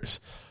years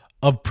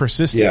of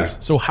persistence. Yeah.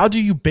 So how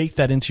do you bake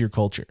that into your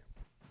culture?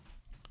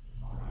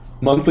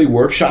 Monthly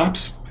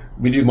workshops.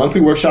 We do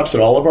monthly workshops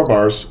at all of our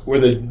bars where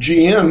the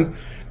GM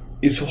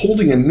is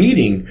holding a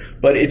meeting,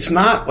 but it's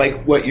not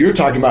like what you're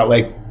talking about,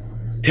 like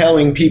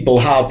telling people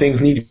how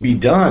things need to be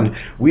done.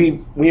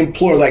 We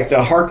employ like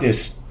the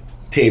Harkness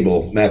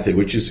table method,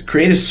 which is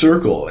create a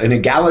circle, an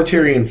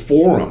egalitarian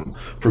forum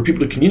for people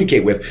to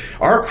communicate with.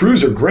 Our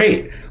crews are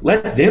great.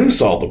 Let them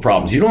solve the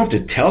problems. You don't have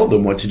to tell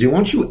them what to do. Why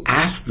don't you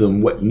ask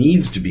them what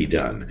needs to be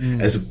done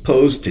as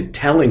opposed to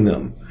telling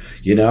them,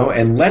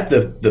 and let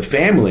the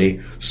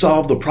family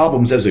solve the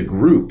problems as a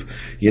group,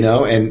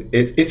 and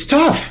it's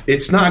tough.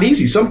 It's not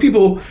easy. Some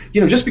people,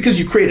 just because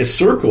you create a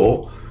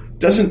circle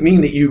doesn't mean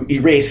that you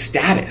erase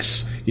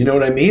status. You know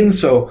what I mean?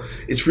 So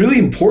it's really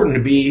important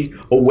to be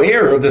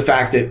aware of the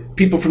fact that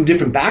people from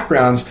different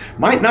backgrounds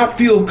might not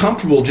feel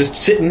comfortable just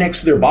sitting next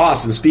to their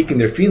boss and speaking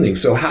their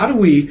feelings. So how do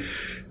we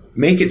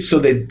make it so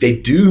that they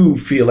do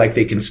feel like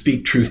they can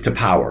speak truth to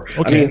power?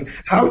 Okay. I mean,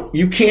 how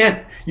you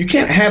can't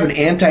have an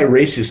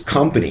anti-racist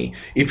company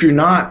if you're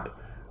not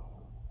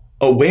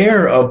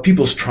aware of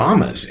people's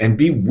traumas and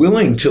be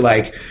willing to,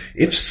 like,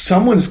 if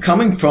someone's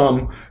coming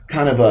from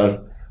kind of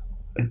a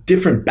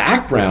different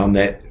background,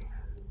 that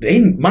they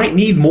might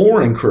need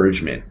more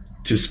encouragement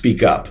to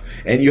speak up.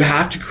 And you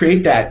have to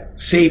create that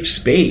safe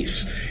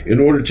space in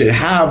order to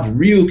have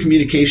real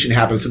communication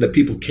happen so that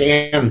people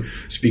can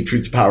speak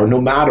truth to power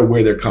no matter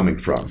where they're coming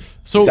from.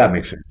 So if that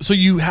makes sense. So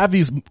you have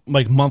these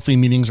like monthly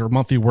meetings or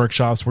monthly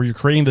workshops where you're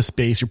creating the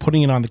space, you're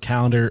putting it on the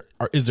calendar.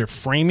 Is there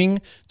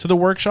framing to the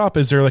workshop?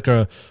 Is there like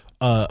a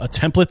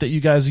template that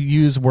you guys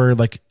use where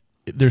like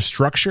there's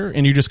structure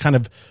and you're just kind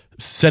of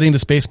setting the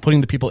space,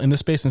 putting the people in the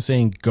space and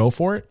saying, go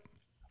for it?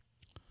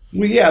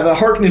 Well, yeah, the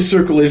Harkness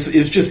circle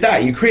is just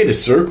that. You create a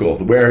circle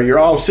where you're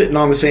all sitting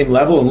on the same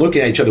level and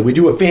looking at each other. We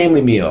do a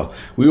family meal.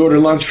 We order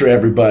lunch for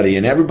everybody,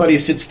 and everybody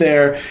sits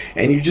there,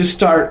 and you just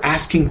start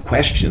asking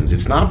questions.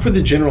 It's not for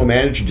the general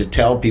manager to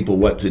tell people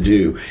what to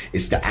do.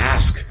 It's to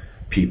ask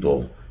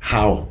people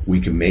how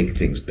we can make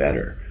things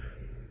better.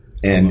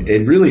 And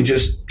really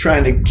just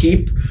trying to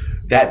keep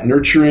that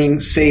nurturing,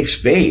 safe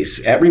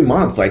space every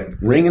month, like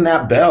ringing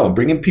that bell,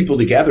 bringing people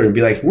together and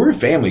be like, we're a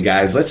family,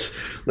 guys.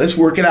 Let's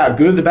work it out.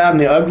 Good, the bad, and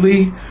the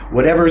ugly,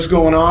 whatever is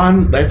going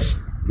on, let's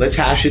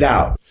hash it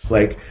out.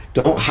 Like,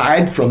 don't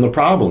hide from the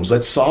problems.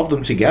 Let's solve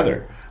them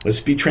together. Let's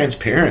be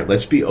transparent.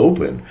 Let's be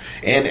open.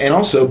 And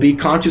also be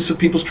conscious of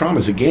people's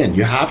traumas. Again,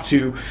 you have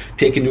to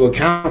take into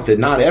account that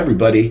not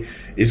everybody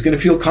is going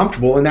to feel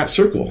comfortable in that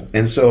circle.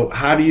 And so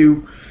how do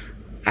you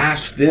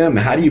ask them,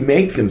 how do you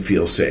make them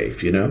feel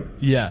safe, you know?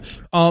 Yeah.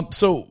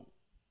 So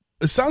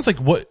it sounds like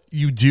what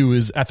you do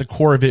is at the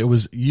core of it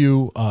was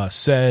you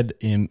said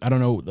in, I don't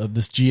know,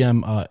 this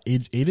GM,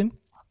 Aiden.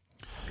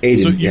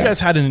 So you guys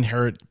had an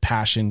inherent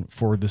passion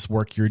for this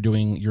work you're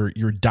doing.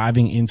 You're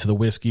diving into the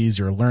whiskeys.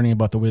 You're learning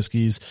about the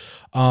whiskeys.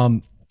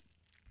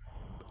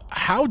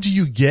 How do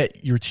you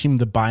get your team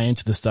to buy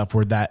into the stuff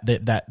where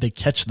that they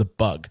catch the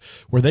bug,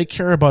 where they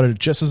care about it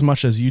just as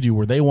much as you do,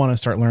 where they want to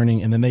start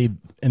learning, and then they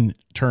in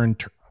turn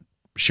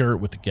share it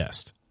with the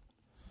guest?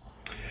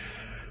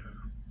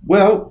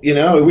 Well, you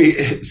know,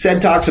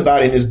 Sed talks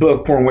about in his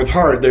book Pouring with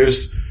Heart.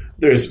 There's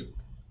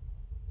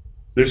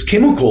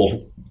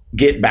chemical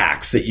get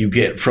backs that you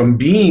get from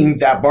being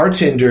that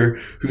bartender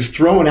who's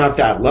throwing out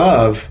that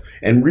love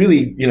and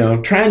really, you know,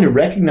 trying to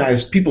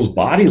recognize people's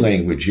body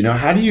language. You know,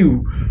 how do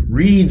you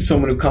read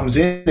someone who comes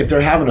in if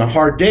they're having a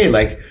hard day?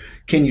 Like,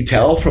 can you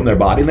tell from their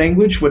body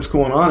language what's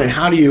going on, and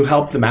how do you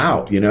help them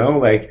out? You know,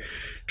 like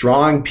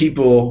drawing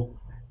people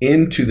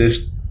into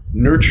this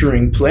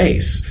nurturing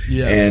place.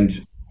 Yeah.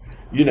 And,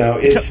 you know,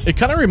 it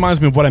kind of reminds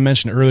me of what I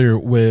mentioned earlier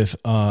with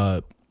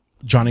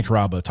Johnny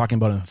Caraba talking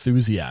about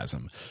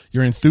enthusiasm.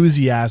 Your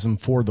enthusiasm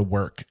for the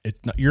work.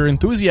 Your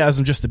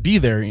enthusiasm just to be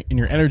there in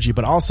your energy,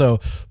 but also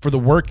for the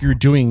work you're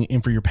doing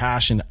and for your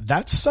passion.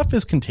 That stuff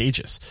is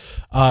contagious.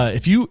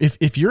 If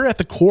you're at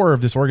the core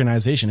of this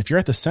organization, if you're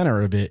at the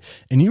center of it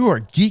and you are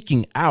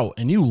geeking out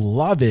and you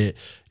love it,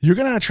 you're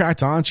going to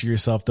attract onto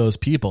yourself those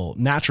people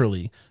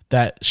naturally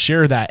that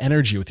share that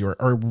energy with you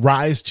or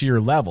rise to your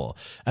level.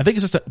 I think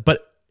it's just that,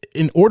 but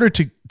in order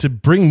to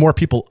bring more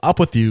people up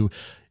with you,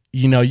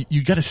 you know,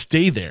 you got to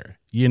stay there.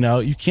 You know,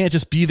 you can't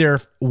just be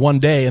there one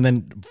day and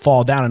then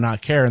fall down and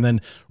not care and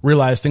then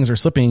realize things are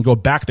slipping and go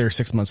back there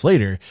 6 months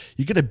later.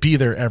 You got to be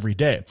there every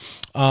day.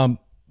 So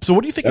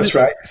what do you think? That's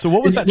right. So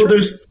what was that? Well,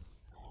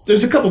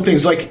 there's a couple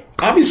things. Like,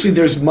 obviously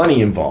there's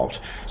money involved.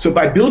 So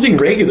by building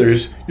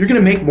regulars, you're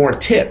going to make more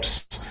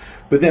tips.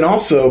 But then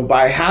also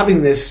by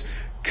having this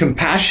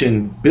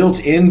compassion built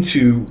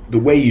into the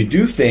way you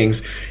do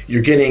things,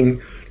 you're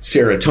getting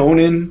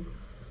serotonin,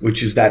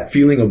 which is that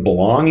feeling of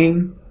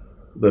belonging.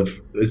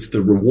 It's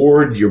the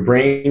reward your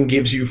brain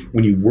gives you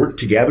when you work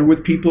together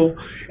with people.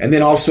 And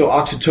then also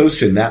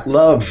oxytocin, that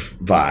love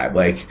vibe.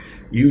 Like,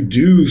 you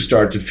do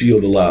start to feel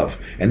the love,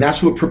 and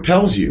that's what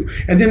propels you.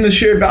 And then the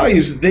shared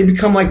values, they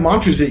become like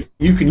mantras that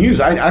you can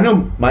use. I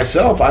know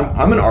myself,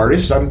 I'm an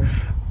artist.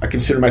 I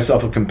consider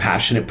myself a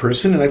compassionate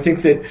person. And I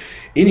think that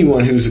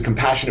anyone who's a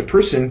compassionate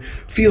person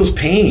feels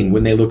pain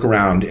when they look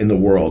around in the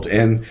world,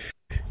 and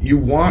you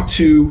want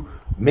to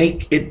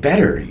make it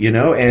better, you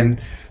know?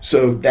 And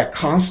so that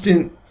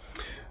constant,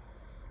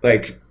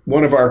 like,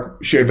 one of our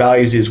shared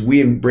values is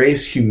we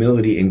embrace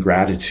humility and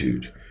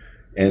gratitude.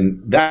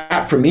 And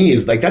that for me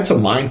is like, that's a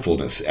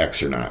mindfulness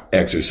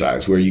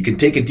exercise where you can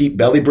take a deep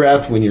belly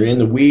breath when you're in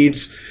the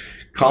weeds,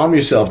 calm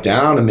yourself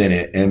down a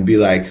minute and be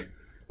like,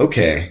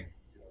 okay,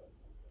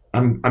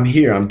 I'm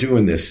here. I'm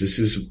doing this. This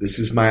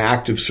is my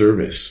act of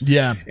service.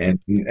 Yeah. And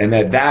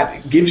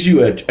that gives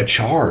you a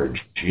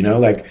charge, you know,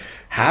 like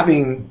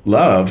having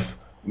love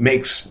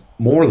makes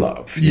more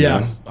love.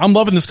 Yeah. know? I'm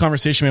loving this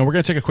conversation, man. We're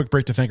going to take a quick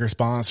break to thank our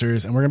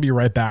sponsors, and we're going to be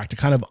right back to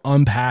kind of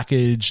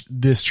unpackage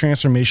this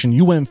transformation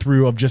you went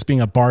through of just being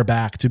a bar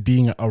back to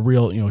being a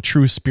real, you know,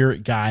 true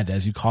spirit guide,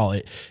 as you call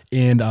it.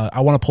 And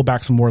I want to pull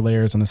back some more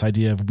layers on this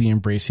idea of we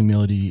embrace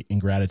humility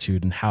and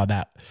gratitude and how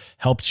that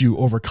helped you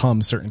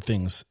overcome certain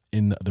things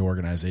in the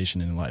organization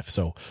and in life.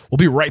 So we'll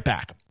be right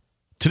back.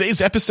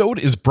 Today's episode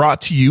is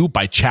brought to you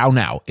by Chow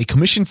Now, a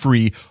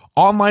commission-free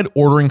online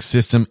ordering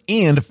system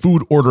and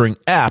food ordering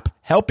app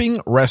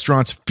helping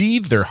restaurants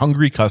feed their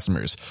hungry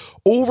customers.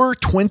 Over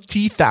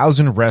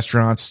 20,000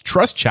 restaurants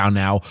trust Chow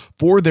Now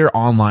for their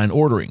online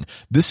ordering.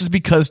 This is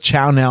because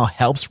Chow Now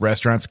helps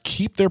restaurants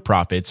keep their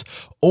profits,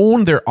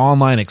 own their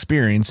online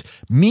experience,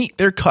 meet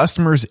their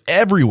customers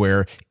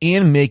everywhere,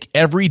 and make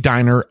every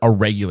diner a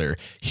regular.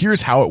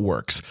 Here's how it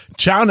works.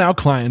 Chow Now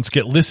clients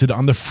get listed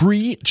on the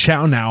free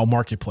Chow Now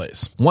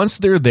marketplace. Once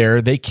they're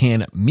there, they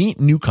can meet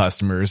new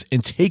customers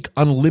and take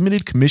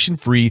unlimited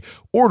commission-free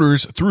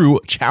orders through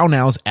Chow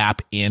Now's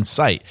app and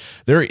site.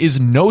 There is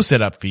no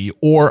setup fee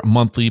or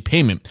monthly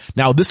payment.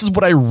 Now, this is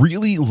what I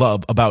really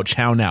love about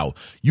Chow Now.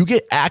 You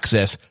get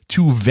access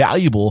to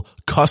valuable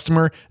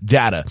customer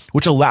data,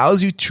 which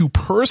allows you to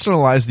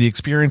personalize the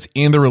experience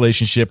and the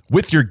relationship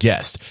with your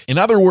guest. In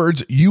other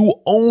words, you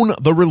own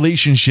the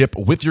relationship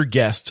with your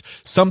guests,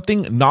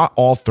 something not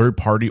all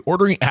third-party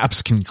ordering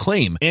apps can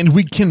claim. And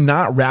we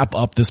cannot wrap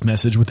up this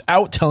message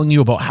without telling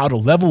you about how to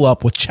level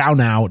up with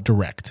ChowNow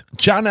Direct.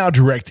 ChowNow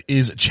Direct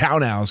is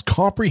ChowNow's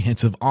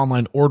comprehensive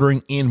online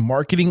ordering and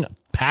marketing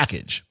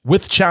package.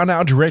 With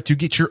ChowNow Direct, you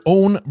get your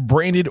own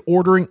branded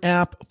ordering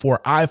app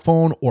for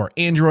iPhone or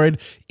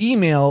Android,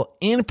 email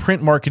and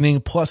print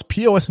marketing, plus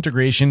POS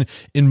integration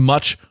and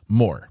much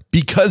more.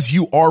 Because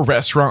you are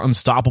Restaurant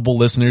Unstoppable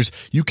listeners,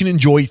 you can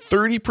enjoy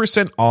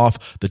 30%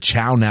 off the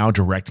ChowNow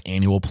Direct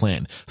annual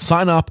plan.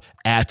 Sign up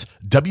at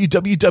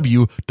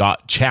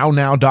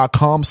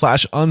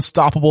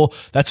www.chownow.com/unstoppable.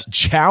 That's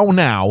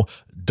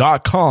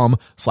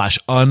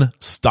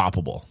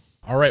chownow.com/unstoppable.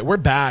 All right, we're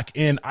back,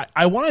 and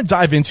I want to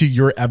dive into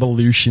your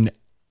evolution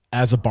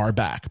as a bar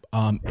back,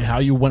 how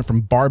you went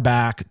from bar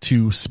back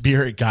to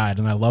spirit guide,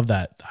 and I love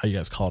that, how you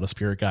guys call it a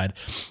spirit guide.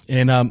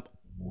 And then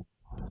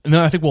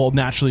I think we'll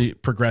naturally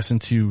progress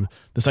into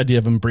this idea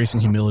of embracing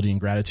humility and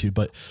gratitude.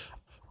 But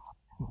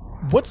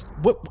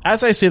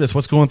as I say this,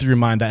 what's going through your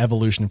mind, that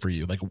evolution for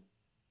you? Like,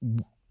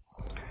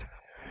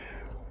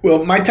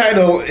 well, my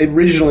title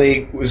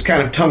originally was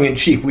kind of tongue in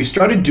cheek. We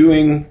started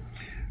doing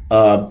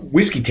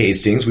whiskey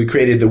tastings. We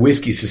created the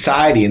Whiskey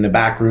Society in the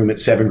back room at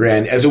 7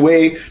 Grand as a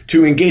way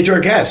to engage our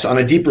guests on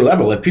a deeper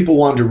level. If people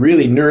wanted to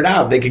really nerd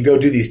out, they could go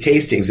do these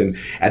tastings. And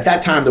at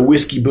that time, the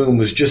whiskey boom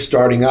was just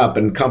starting up,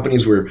 and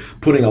companies were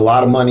putting a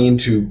lot of money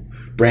into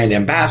brand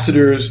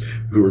ambassadors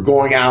who were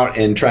going out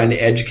and trying to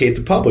educate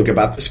the public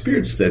about the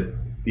spirits that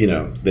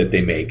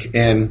they make.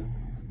 And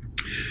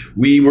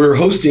we were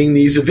hosting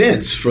these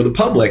events for the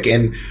public.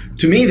 And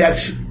to me,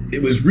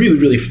 it was really,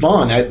 really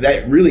fun.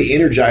 That really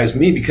energized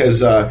me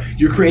because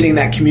you're creating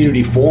that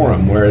community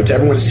forum where it's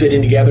everyone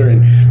sitting together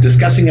and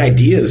discussing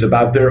ideas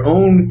about their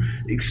own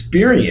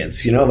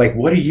experience. Like,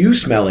 what are you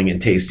smelling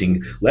and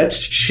tasting? Let's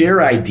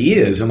share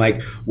ideas. And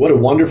like, what a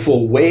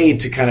wonderful way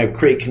to kind of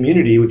create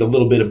community with a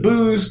little bit of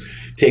booze,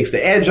 takes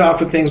the edge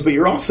off of things, but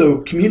you're also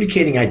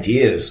communicating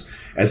ideas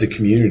as a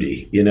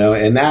community,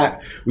 and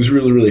that was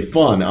really, really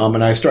fun.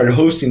 And I started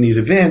hosting these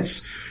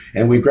events,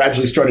 and we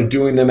gradually started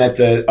doing them at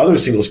the other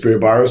single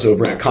spirit bars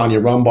over at Kanya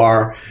Rum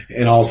Bar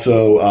and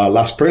also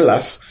Las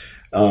Perlas,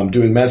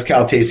 doing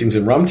mezcal tastings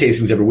and rum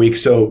tastings every week.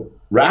 So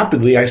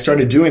rapidly, I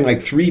started doing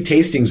like 3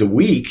 tastings a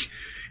week,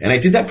 and I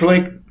did that for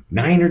like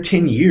 9 or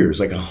 10 years,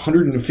 like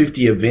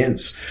 150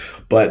 events.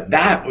 But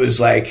that was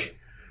like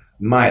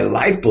my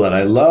lifeblood.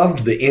 I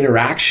loved the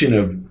interaction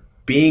of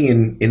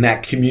being in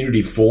that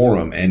community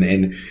forum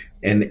and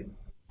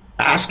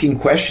asking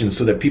questions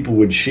so that people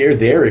would share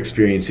their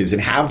experiences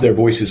and have their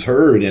voices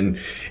heard and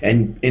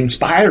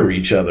inspire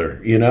each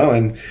other,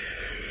 and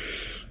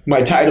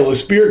my title of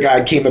Spirit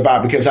Guide came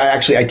about because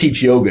I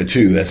teach yoga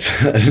too. That's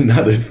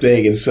another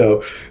thing. And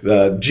so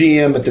the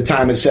GM at the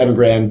time at 7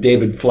 Grand,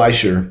 David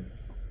Fleischer,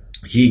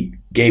 he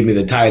gave me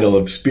the title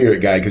of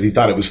Spirit Guide because he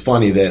thought it was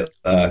funny that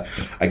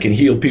I can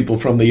heal people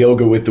from the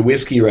yoga with the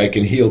whiskey, or I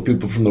can heal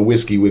people from the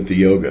whiskey with the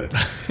yoga.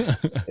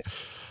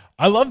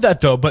 I love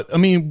that though. But I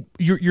mean,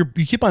 you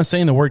keep on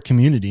saying the word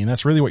community, and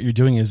that's really what you're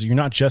doing. Is you're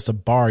not just a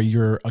bar,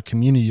 you're a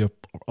community of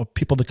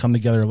people to come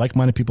together,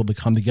 like-minded people to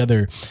come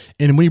together.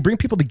 And when you bring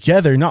people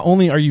together, not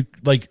only are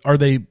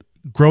they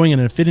growing an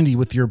affinity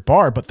with your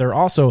bar, but they're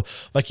also,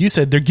 like you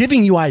said, they're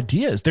giving you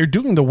ideas. They're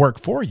doing the work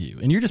for you,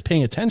 and you're just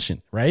paying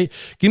attention, right?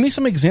 Give me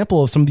some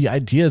example of some of the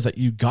ideas that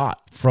you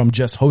got from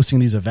just hosting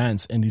these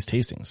events and these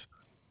tastings.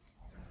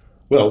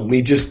 Well,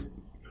 we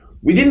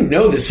didn't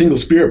know that single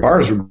spirit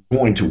bars were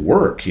going to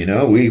work.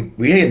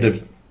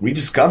 We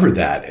discovered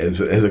that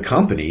as a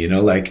company,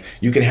 like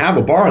you can have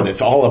a bar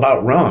that's all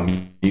about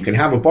rum. You can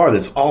have a bar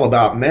that's all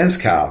about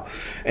mezcal.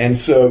 And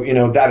so,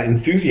 that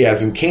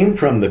enthusiasm came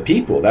from the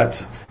people.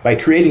 That's by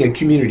creating a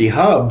community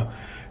hub,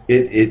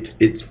 it's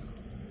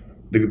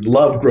the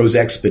love grows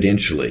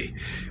exponentially.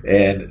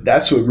 And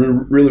that's what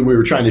we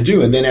were trying to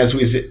do. And then as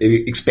we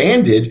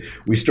expanded,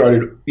 we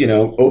started,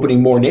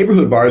 opening more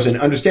neighborhood bars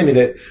and understanding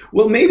that,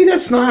 well, maybe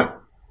it's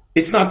not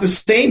the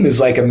same as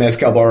like a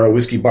mezcal bar or a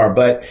whiskey bar,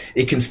 but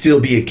it can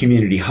still be a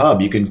community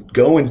hub. You can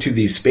go into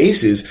these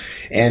spaces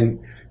and,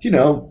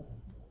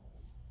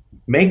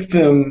 make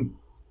them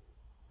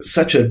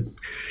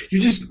we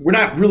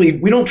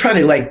don't try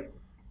to like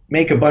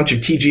make a bunch of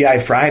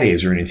TGI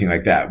Fridays or anything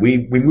like that.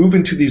 We move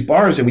into these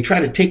bars and we try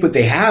to take what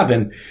they have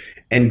and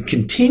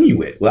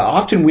continue it. Well,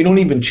 often we don't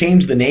even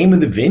change the name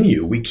of the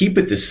venue. We keep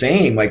it the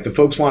same. Like the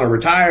folks want to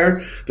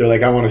retire. They're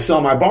like, I want to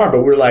sell my bar.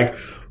 But we're like,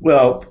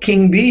 well,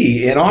 King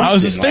B in Austin. I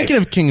was just thinking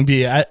of King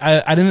B.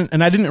 I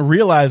didn't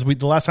realize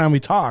the last time we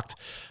talked,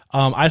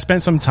 I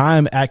spent some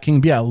time at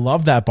King B. I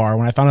love that bar.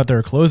 When I found out they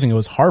were closing, it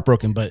was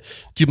heartbroken, but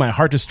dude, my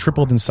heart just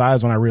tripled in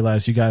size when I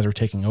realized you guys are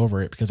taking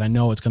over it, because I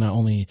know it's going to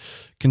only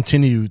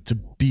continue to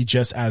be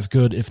just as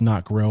good, if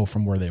not grow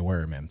from where they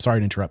were, man.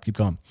 Sorry to interrupt. Keep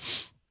going.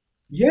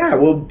 Yeah,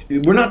 well,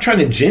 we're not trying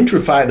to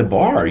gentrify the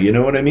bar. You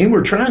know what I mean?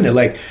 We're trying to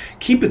like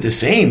keep it the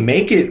same,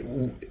 make it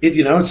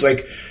it's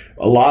like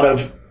a lot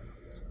of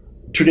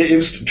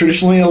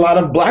traditionally a lot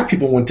of black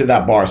people went to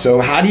that bar. So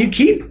how do you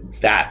keep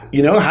that?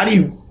 You know, how do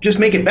you just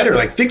make it better?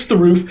 Like fix the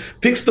roof,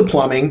 fix the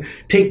plumbing,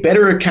 take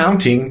better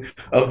accounting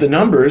of the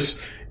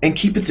numbers and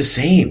keep it the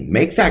same.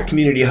 Make that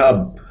community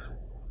hub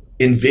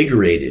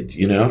invigorated,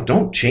 you know,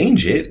 don't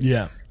change it.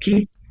 Yeah.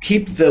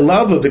 Keep the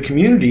love of the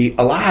community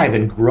alive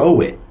and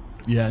grow it.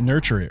 Yeah.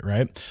 Nurture it.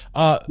 Right.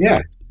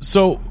 Yeah.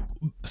 So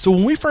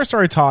when we first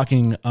started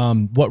talking,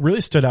 what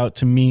really stood out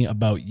to me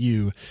about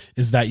you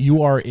is that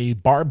you are a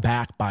bar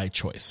back by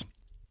choice.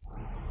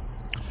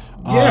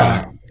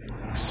 Yeah.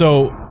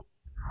 So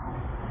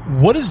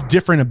what is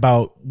different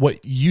about what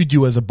you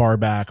do as a bar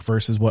back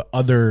versus what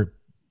other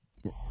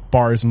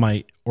bars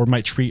might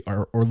treat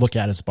or look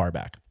at as a bar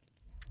back?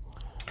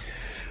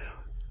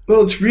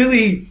 Well, it's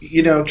really,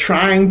 you know,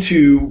 trying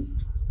to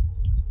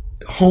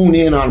hone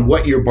in on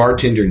what your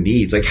bartender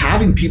needs, like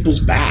having people's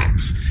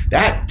backs.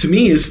 That to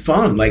me is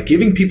fun, like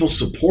giving people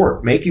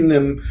support, making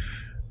them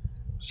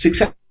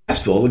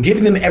successful,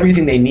 giving them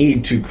everything they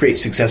need to create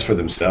success for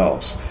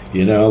themselves.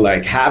 You know,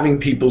 like having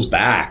people's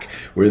back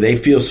where they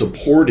feel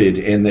supported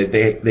and that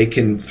they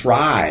can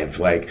thrive.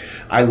 Like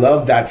I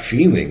love that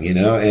feeling, you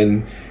know,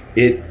 and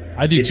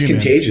it's too,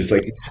 contagious, man.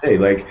 Like you say,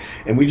 like,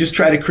 and we just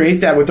try to create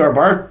that with our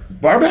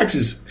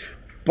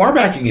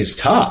barbacking is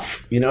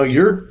tough. You know,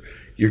 you're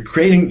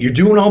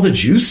doing all the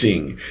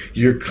juicing,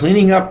 you're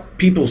cleaning up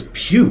people's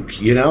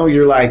puke, you know,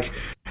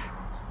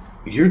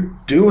 you're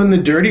doing the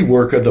dirty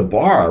work of the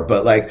bar.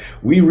 But like,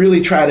 we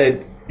really try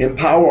to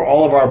empower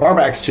all of our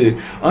barbacks to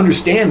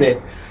understand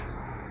that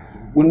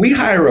when we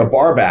hire a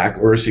barback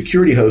or a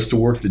security host to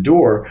work the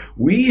door,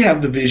 we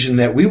have the vision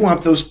that we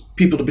want those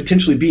people to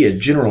potentially be a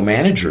general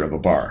manager of a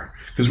bar.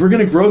 Because we're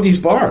going to grow these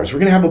bars. We're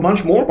going to have a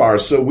bunch more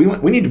bars. So we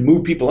need to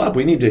move people up.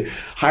 We need to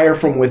hire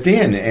from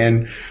within.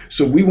 And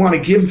so we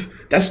want to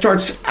that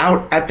starts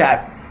out at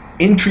that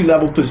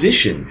entry-level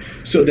position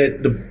so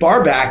that the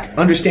barback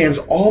understands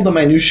all the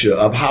minutia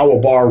of how a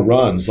bar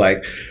runs.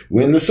 Like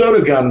when the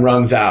soda gun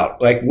runs out,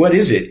 like what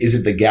is it? Is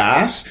it the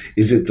gas?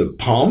 Is it the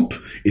pump?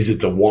 Is it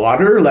the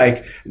water?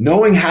 Like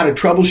knowing how to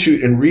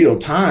troubleshoot in real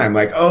time.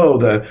 Like, oh,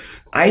 the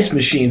ice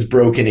machine's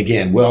broken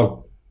again. Well,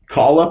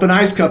 call up an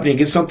ice company and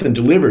get something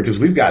delivered because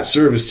we've got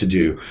service to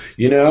do,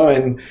 you know,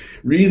 and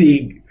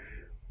really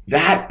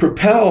that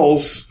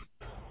propels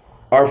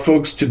our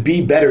folks to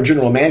be better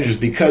general managers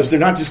because they're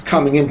not just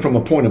coming in from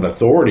a point of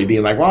authority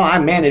being like, well, I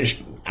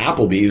managed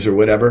Applebee's or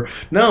whatever.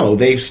 No,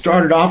 they've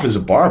started off as a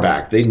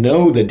barback. They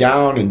know the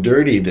down and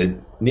dirty, the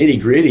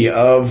nitty gritty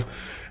of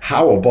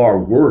how a bar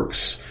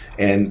works.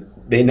 And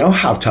they know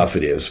how tough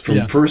it is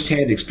from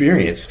firsthand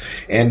experience.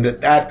 And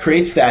that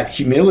creates that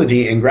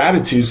humility and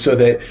gratitude so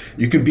that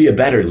you can be a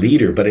better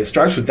leader. But it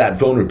starts with that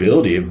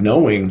vulnerability of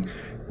knowing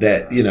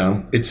that, you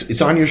know, it's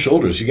on your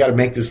shoulders. You got to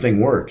make this thing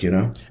work, you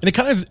know? And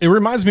it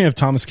reminds me of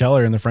Thomas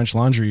Keller in the French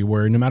Laundry,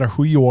 where no matter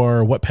who you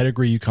are, what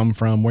pedigree you come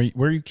from,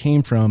 where you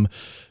came from,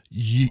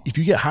 if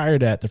you get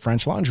hired at the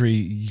French Laundry,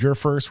 your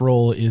first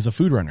role is a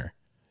food runner.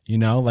 You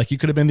know, like you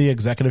could have been the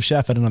executive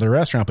chef at another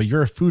restaurant, but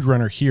you're a food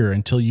runner here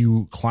until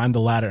you climb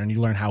the ladder and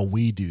you learn how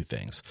we do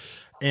things.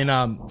 And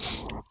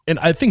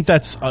I think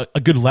that's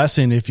a good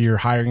lesson if you're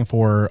hiring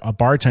for a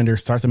bartender.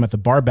 Start them at the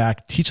bar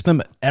back, teach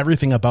them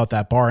everything about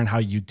that bar and how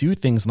you do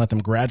things, and let them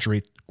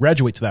graduate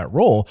to that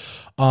role.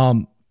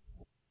 And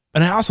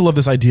I also love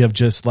this idea of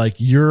just like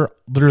you're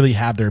literally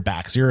have their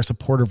backs. You're a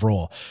supportive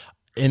role.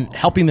 And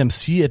helping them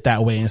see it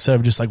that way instead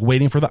of just like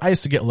waiting for the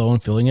ice to get low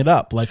and filling it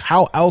up. Like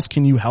how else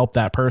can you help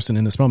that person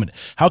in this moment?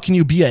 How can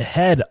you be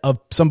ahead of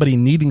somebody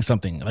needing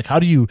something? Like how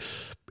do you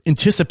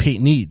anticipate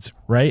needs,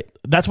 right?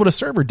 That's what a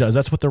server does.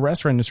 That's what the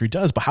restaurant industry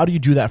does. But how do you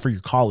do that for your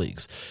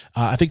colleagues?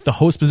 I think the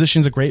host position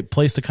is a great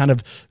place to kind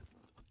of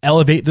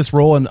elevate this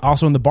role and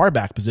also in the bar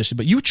back position,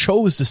 but you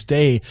chose to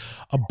stay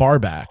a bar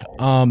back.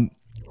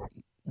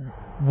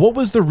 What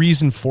was the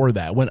reason for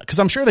that? Because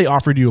I'm sure they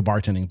offered you a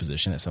bartending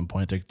position at some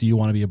point. Like, do you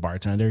want to be a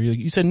bartender?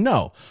 You said,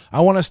 no,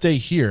 I want to stay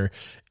here.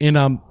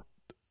 And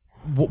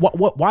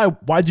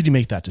why did you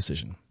make that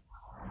decision?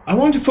 I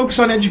wanted to focus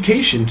on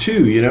education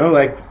too. You know,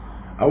 like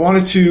I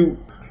wanted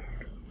to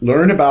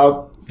learn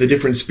about the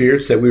different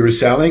spirits that we were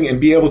selling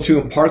and be able to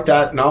impart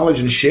that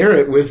knowledge and share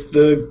it with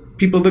the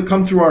people that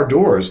come through our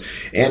doors.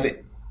 And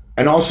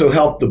also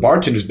help the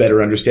bartenders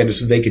better understand it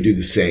so they could do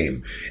the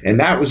same.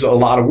 And that was a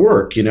lot of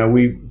work. You know,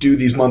 we do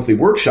these monthly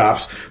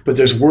workshops, but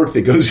there's work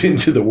that goes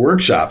into the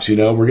workshops. You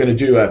know, we're going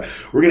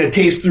to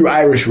taste through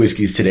Irish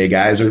whiskeys today,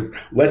 guys, or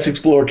let's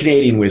explore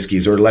Canadian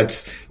whiskeys, or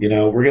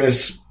we're going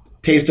to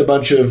taste a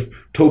bunch of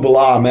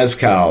Tobalá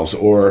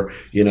mezcals, or,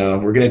 you know,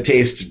 we're going to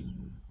taste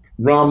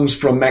rums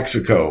from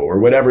Mexico or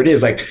whatever it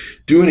is, like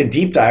doing a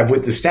deep dive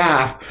with the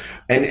staff.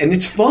 And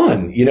it's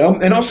fun, you know,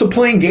 and also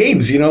playing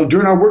games, you know,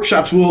 during our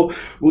workshops, we'll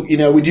you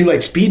know, we do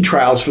like speed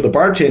trials for the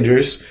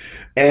bartenders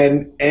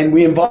and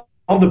we involve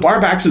the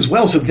barbacks as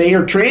well. So they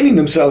are training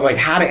themselves, like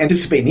how to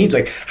anticipate needs,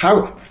 like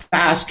how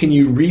fast can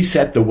you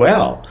reset the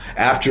well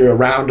after a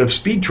round of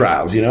speed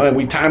trials, you know, and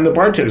we time the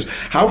bartenders.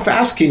 How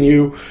fast can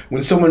you,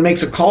 when someone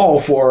makes a call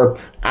for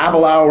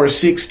Abel hour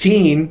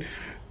 16,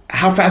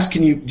 how fast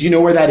do you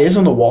know where that is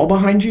on the wall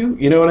behind you?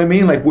 You know what I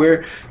mean? Like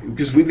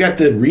because we've got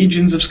the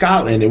regions of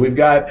Scotland and we've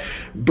got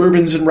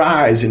bourbons and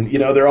ryes and,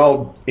 they're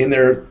all in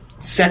their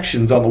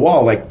sections on the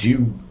wall. Like,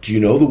 do you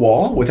know the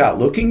wall without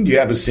looking? Do you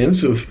have a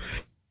sense of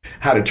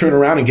how to turn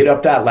around and get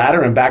up that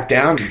ladder and back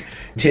down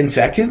in 10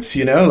 seconds?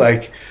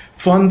 Like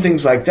fun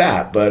things like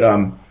that. But,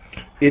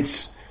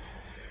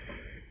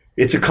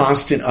 it's a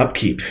constant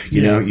upkeep.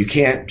 You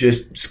can't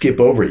just skip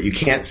over it. You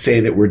can't say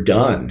that we're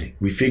done.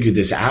 We figured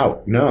this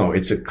out. No,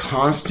 it's a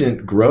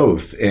constant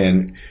growth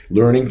and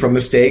learning from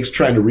mistakes,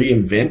 trying to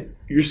reinvent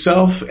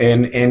yourself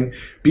and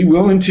be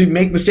willing to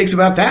make mistakes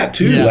about that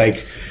too. Yeah.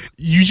 Like,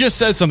 you just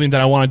said something that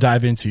I want to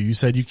dive into. You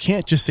said you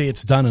can't just say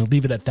it's done and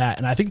leave it at that.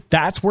 And I think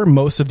that's where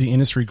most of the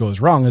industry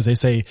goes wrong, is they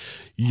say,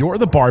 you're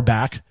the bar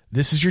back.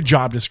 This is your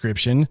job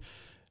description.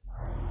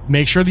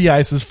 Make sure the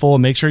ice is full.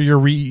 Make sure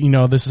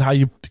this is how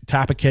you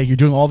tap a keg. You're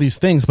doing all these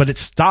things, but it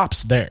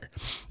stops there.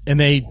 And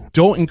they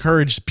don't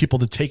encourage people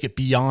to take it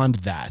beyond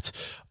that.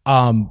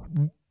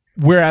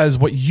 Whereas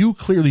what you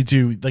clearly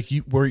do, like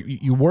you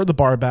were the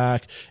bar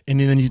back,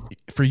 and then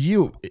for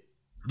you,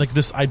 like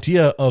this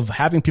idea of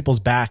having people's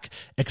back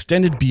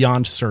extended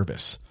beyond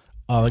service,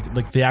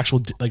 like the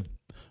actual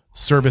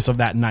service of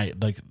that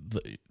night, like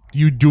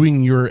you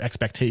doing your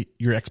expected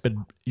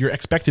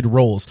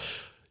roles.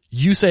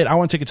 You said, I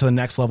want to take it to the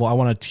next level. I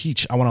want to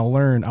teach. I want to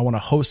learn. I want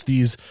to host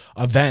these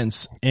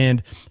events.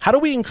 And how do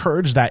we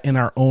encourage that in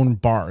our own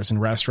bars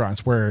and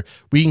restaurants, where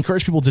we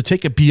encourage people to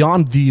take it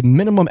beyond the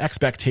minimum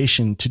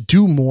expectation, to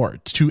do more,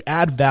 to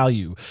add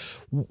value?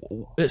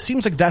 It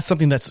seems like that's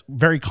something that's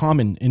very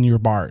common in your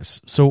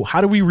bars. So how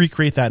do we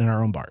recreate that in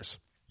our own bars?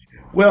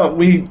 Well,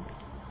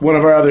 one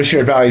of our other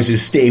shared values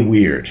is stay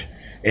weird.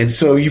 And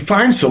so you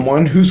find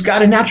someone who's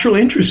got a natural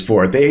interest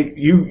for it.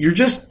 You're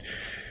just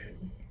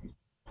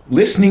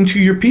listening to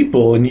your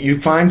people, and you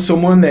find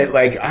someone that,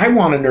 like, I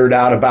want to nerd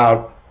out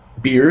about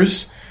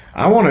beers.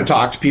 I want to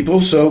talk to people.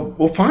 So,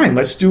 well, fine,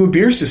 let's do a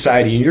beer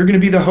society, and you're going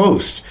to be the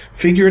host.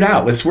 Figure it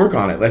out. Let's work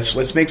on it.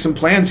 Let's make some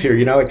plans here.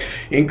 Like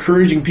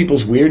encouraging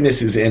people's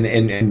weirdnesses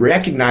and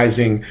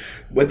recognizing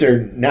what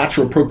their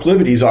natural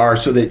proclivities are,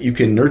 so that you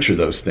can nurture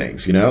those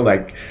things.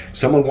 Like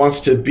someone wants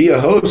to be a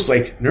host,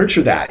 like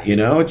nurture that.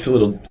 It's a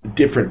little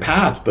different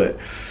path, but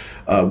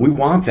we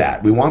want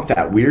that. We want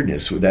that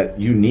weirdness with that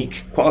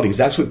unique quality, because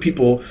that's what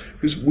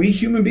because we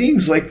human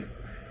beings, like,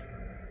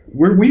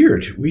 we're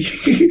weird.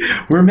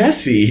 We're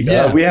messy.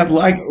 Yeah. We have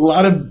like a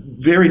lot of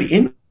varied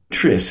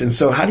interests. And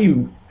so how do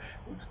you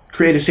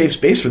create a safe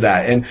space for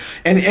that?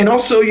 And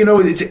also,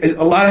 it's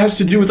a lot has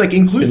to do with like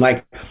inclusion.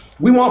 Like,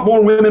 we want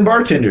more women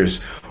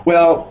bartenders.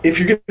 Well, if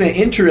you're going to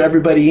enter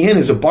everybody in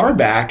as a bar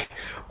back,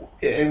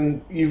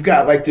 and you've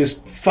got like this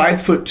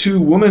 5'2"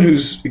 woman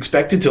who's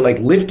expected to like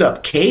lift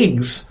up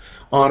kegs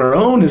on her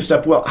own and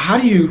stuff. Well, how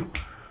do you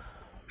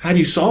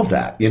solve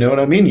that? You know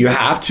what I mean? You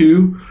have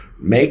to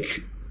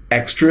make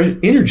extra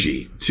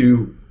energy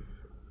to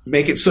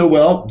make it so,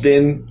 well,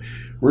 then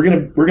we're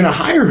going to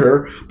hire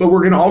her, but we're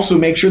going to also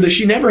make sure that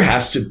she never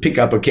has to pick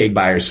up a keg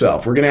by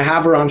herself. We're going to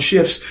have her on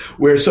shifts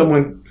where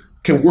someone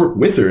can work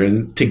with her,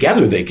 and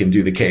together they can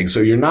do the keg. So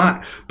you're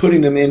not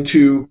putting them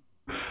into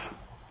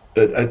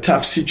a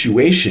tough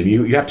situation.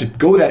 You have to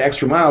go that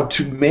extra mile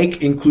to make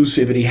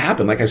inclusivity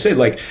happen. Like I said,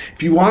 like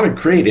if you want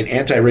to create an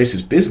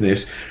anti-racist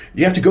business,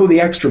 you have to go the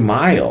extra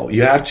mile.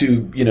 You have to,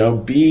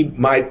 be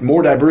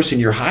more diverse in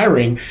your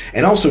hiring,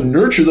 and also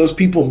nurture those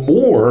people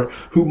more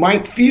who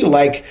might feel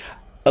like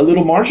a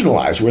little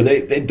marginalized, where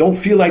they don't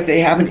feel like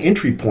they have an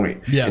entry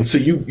point. Yeah. And so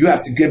you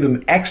have to give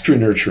them extra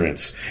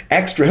nurturance,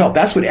 extra help.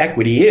 That's what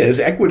equity is.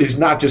 Equity is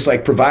not just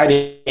like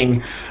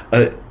providing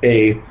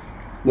a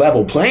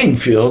level playing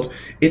field.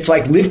 It's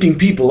like lifting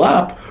people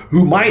up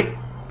who might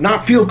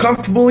not feel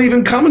comfortable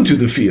even coming to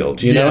the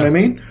field. You know what I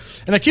mean?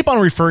 And I keep on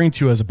referring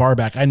to you as a bar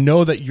back. I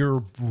know that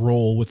your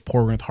role with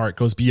Pouring with Heart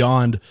goes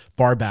beyond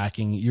bar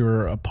backing.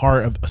 You're a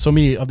part of so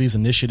many of these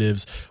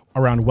initiatives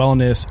around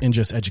wellness and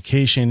just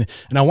education.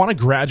 And I want to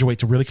graduate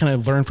to really kind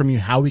of learn from you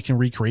how we can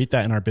recreate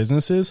that in our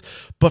businesses.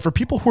 But for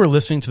people who are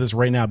listening to this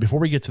right now, before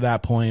we get to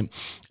that point,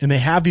 and they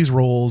have these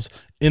roles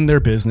in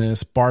their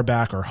business, bar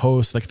back or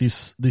host, like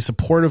these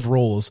supportive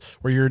roles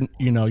where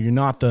you're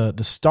not the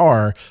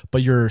star,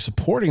 but you're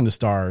supporting the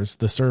stars,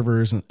 the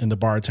servers and the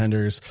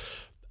bartenders.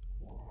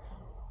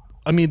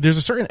 I mean, there's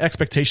a certain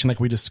expectation, like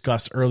we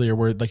discussed earlier,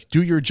 where like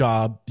do your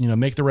job,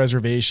 make the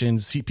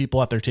reservations, seat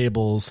people at their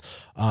tables,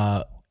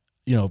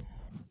 fill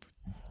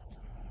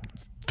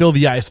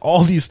the ice,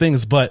 all these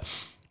things. But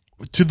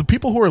to the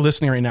people who are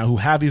listening right now, who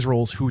have these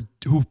roles, who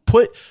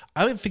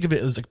I would think of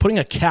it as like putting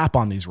a cap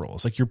on these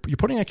roles. Like you're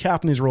putting a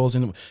cap on these roles,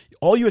 and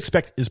all you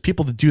expect is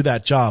people to do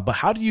that job. But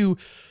how do you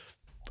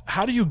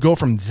go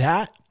from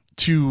that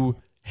to,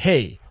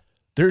 hey,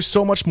 there's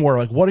so much more?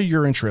 Like, what are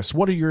your interests?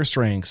 What are your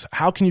strengths?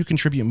 How can you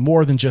contribute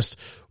more than just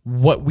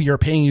what we are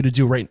paying you to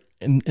do right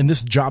in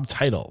this job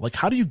title? Like,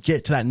 how do you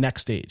get to that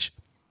next stage?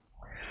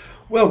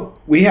 Well,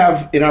 we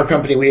have in our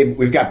company,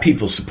 we've got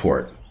people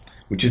support.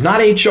 which is not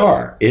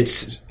HR.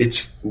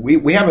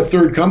 We have a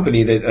third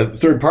party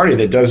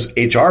that does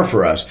HR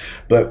for us,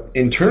 but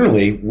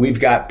internally we've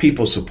got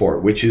people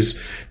support, which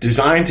is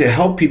designed to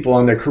help people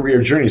on their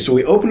career journey. So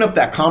we open up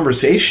that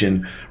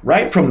conversation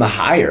right from the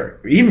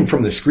hire, even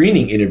from the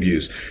screening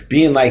interviews,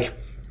 being like,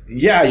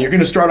 yeah, you're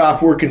going to start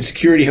off working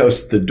security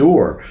host at the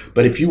door,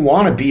 but if you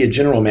want to be a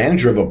general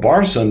manager of a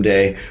bar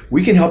someday,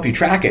 we can help you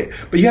track it.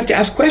 But you have to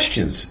ask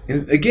questions.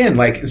 And again,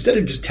 like instead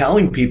of just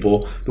telling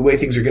people the way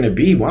things are going to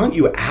be, why don't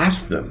you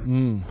ask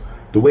them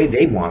the way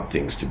they want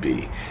things to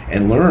be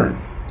and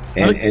learn?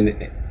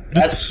 And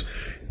that's,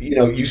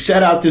 you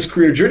set out this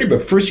career journey,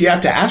 but first you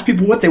have to ask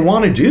people what they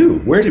want to do.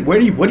 What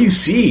do you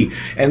see?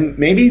 And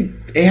maybe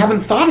they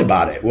haven't thought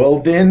about it. Well,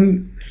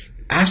 then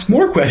ask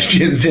more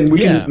questions and we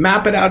can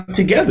map it out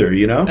together,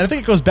 And I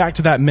think it goes back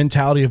to that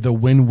mentality of the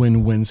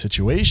win-win-win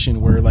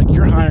situation where like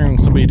you're hiring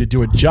somebody to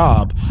do a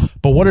job,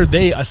 but what are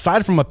they,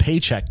 aside from a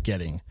paycheck,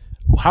 getting?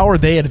 How are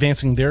they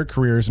advancing their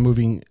careers,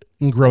 moving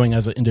and growing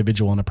as an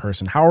individual and a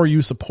person? How are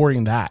you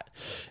supporting that?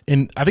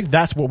 And I think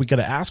that's what we got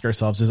to ask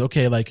ourselves is,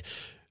 okay, like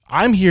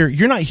I'm here,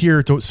 you're not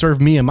here to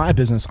serve me and my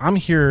business. I'm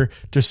here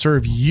to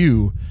serve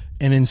you.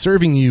 And in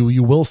serving you,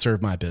 you will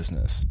serve my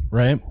business,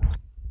 right?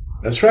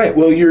 That's right.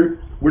 Well,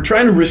 we're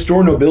trying to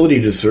restore nobility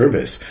to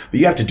service,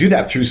 but you have to do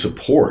that through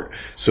support.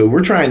 So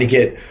we're trying to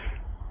get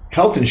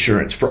health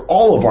insurance for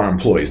all of our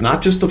employees,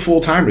 not just the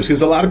full-timers,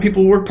 because a lot of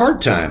people work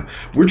part-time.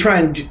 We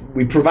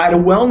provide a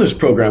wellness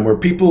program where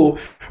people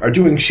are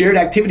doing shared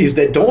activities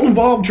that don't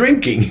involve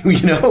drinking.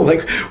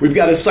 Like we've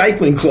got a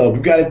cycling club,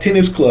 we've got a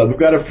tennis club, we've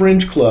got a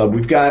fringe club,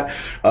 we've got,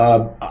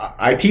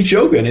 I teach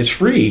yoga and it's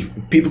free.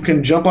 People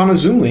can jump on a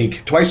Zoom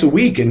link twice a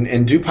week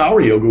and do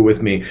power yoga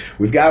with me.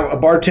 We've got a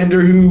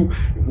bartender who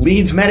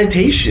leads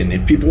meditation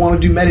if people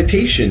want to do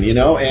meditation,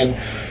 and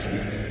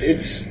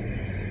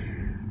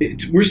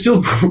we're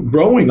still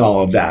growing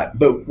all of that,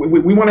 but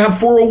we want to have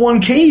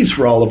 401ks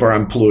for all of our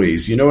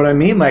employees. You know what I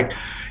mean? Like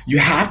you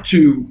have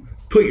to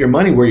put your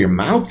money where your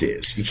mouth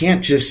is. You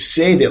can't just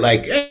say that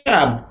like,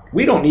 yeah,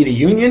 we don't need a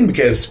union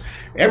because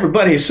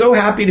everybody is so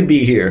happy to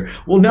be here.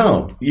 Well,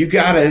 no, you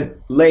got to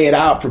lay it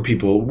out for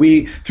people.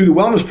 Through the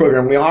wellness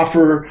program, we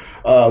offer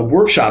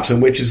workshops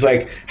in which is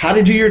like how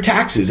to do your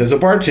taxes as a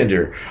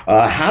bartender,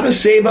 how to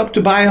save up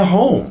to buy a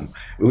home,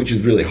 which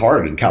is really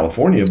hard in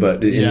California,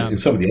 but in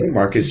some of the other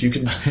markets, you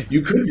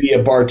could be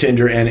a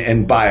bartender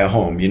and buy a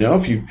home,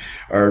 if you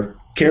are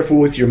careful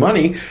with your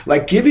money,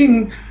 like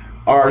giving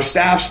our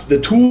staffs the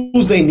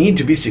tools they need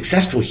to be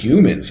successful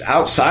humans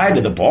outside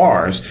of the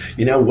bars,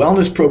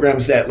 wellness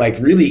programs that like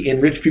really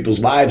enrich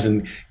people's lives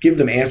and give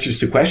them answers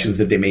to questions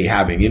that they may be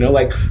having,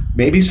 like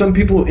maybe some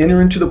people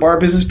enter into the bar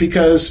business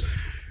because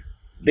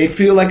they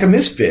feel like a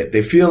misfit.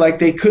 They feel like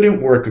they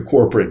couldn't work a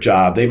corporate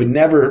job. They would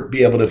never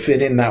be able to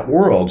fit in that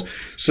world.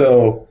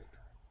 So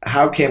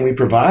how can we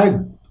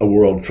provide a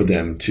world for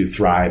them to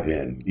thrive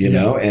in,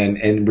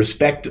 and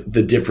respect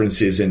the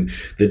differences and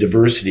the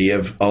diversity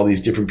of all these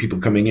different people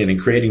coming in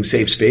and creating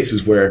safe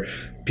spaces where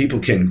people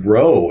can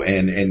grow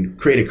and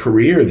create a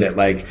career that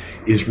like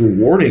is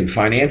rewarding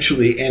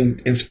financially and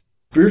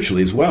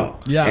spiritually as well.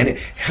 Yeah. And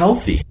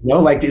healthy,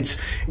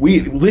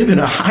 we live in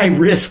a high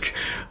risk,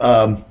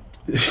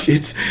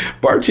 it's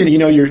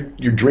bartending,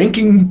 you're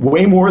drinking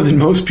way more than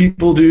most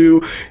people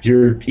do.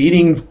 You're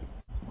eating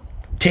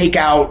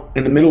takeout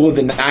in the middle of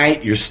the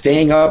night, you're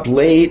staying up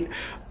late.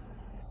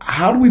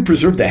 How do we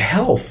preserve the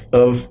health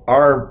of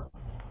our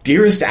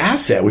dearest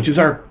asset, which is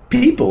our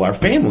people, our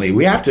family?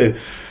 We have to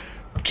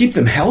keep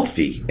them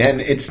healthy.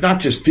 And it's not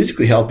just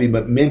physically healthy,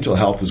 but mental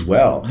health as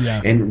well.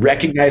 Yeah. And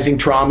recognizing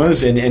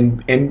traumas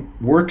and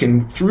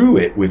working through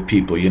it with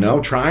people,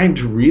 trying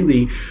to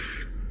really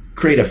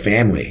create a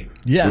family.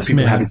 Yes,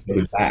 man.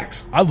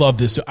 I love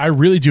this. I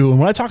really do. And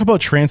when I talk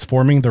about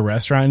transforming the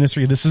restaurant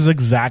industry, this is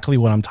exactly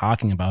what I'm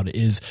talking about. It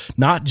is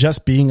not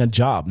just being a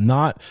job,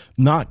 not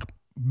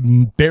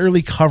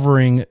barely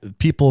covering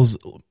people's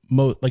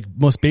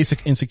most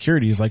basic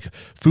insecurities, like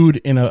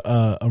food and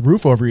a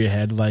roof over your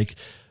head. Like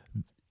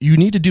you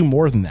need to do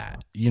more than that.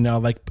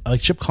 Like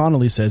Chip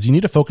Connolly says, you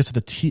need to focus at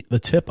the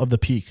tip of the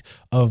peak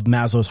of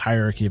Maslow's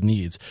hierarchy of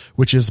needs,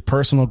 which is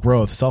personal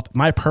growth,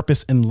 my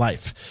purpose in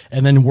life,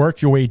 and then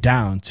work your way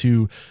down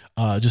to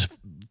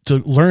to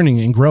learning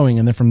and growing.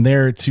 And then from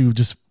there to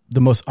just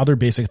the most other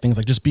basic things,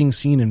 like just being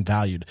seen and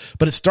valued.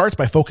 But it starts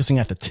by focusing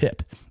at the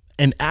tip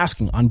and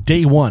asking on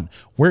day one,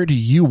 where do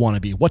you want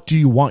to be? What do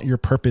you want your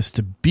purpose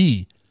to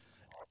be?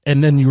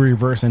 And then you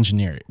reverse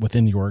engineer it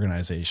within the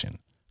organization.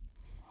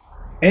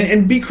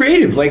 And be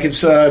creative. Like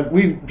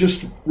we've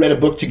just read a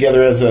book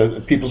together as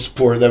a people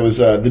support that was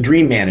The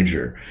Dream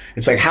Manager.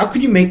 It's like, how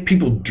could you make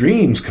people's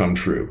dreams come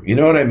true? You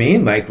know what I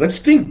mean? Like, let's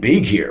think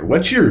big here.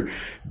 What's your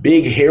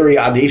big, hairy,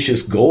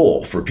 audacious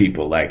goal for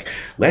people? Like,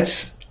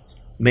 let's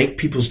make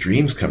people's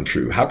dreams come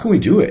true. How can we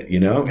do it?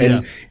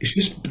 And it's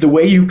just the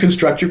way you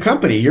construct your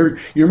company. You're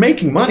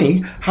making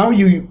money. How do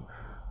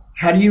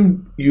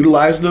you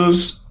utilize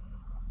those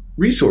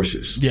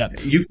resources? Yeah.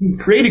 You can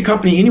create a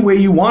company any way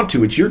you want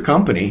to. It's your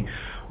company.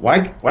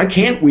 Why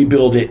can't we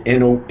build it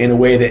in a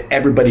way that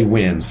everybody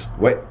wins?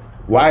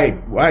 Why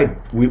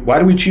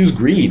do we choose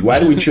greed? Why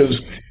do we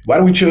choose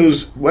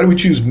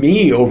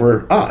me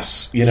over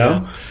us? You know?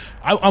 Yeah.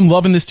 I'm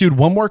loving this, dude.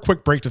 One more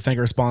quick break to thank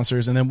our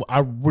sponsors, and then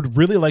I would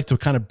really like to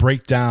kind of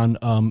break down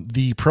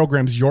the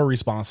programs you're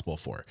responsible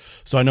for.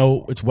 So I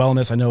know it's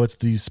wellness. I know it's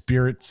the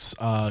spirits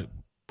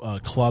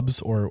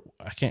clubs, or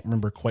I can't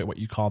remember quite what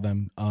you call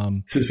them.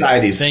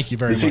 Societies. Thank you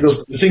very much.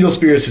 The single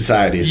spirit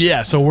societies.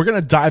 Yeah. So we're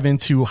going to dive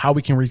into how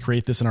we can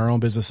recreate this in our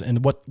own business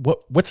and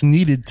what's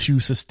needed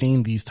to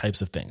sustain these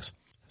types of things.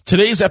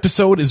 Today's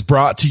episode is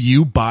brought to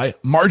you by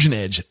Margin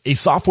Edge, a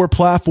software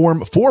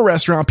platform for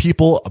restaurant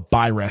people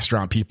by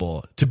restaurant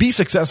people. To be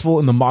successful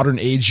in the modern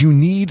age, you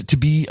need to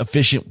be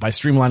efficient by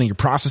streamlining your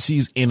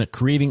processes and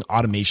creating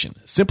automation.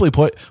 Simply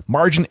put,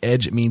 Margin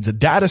Edge means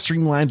data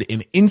streamlined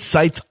and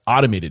insights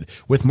automated.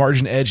 With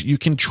Margin Edge, you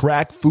can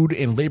track food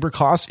and labor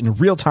costs in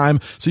real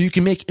time so you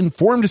can make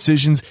informed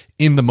decisions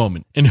in the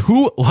moment. And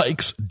who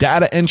likes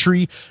data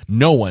entry?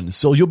 No one.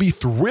 So you'll be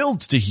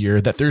thrilled to hear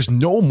that there's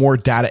no more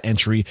data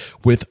entry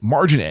with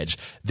Margin Edge.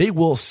 They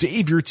will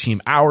save your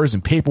team hours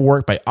and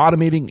paperwork by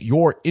automating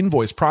your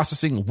invoice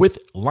processing with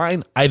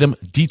line item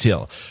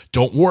detail.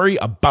 Don't worry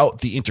about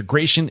the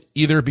integration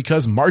either,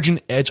 because Margin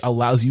Edge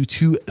allows you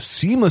to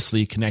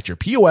seamlessly connect your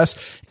POS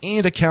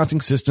and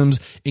accounting systems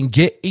and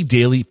get a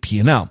daily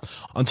P&L.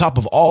 On top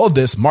of all of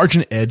this,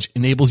 Margin Edge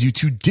enables you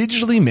to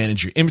digitally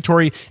manage your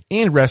inventory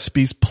and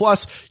recipes.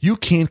 Plus, you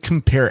can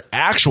compare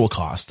actual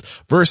cost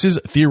versus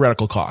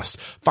theoretical cost.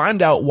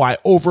 Find out why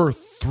over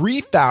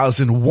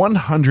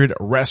 3,100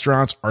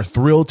 restaurants are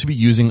thrilled to be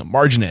using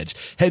Margin Edge.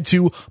 Head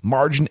to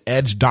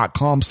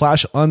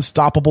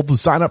marginedge.com/unstoppable to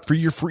sign up for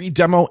your free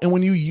demo. And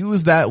when you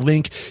use that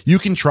link, you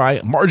can try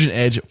Margin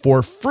Edge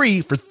for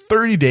free for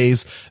 30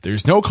 days.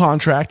 There's no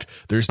contract.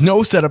 There's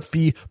no setup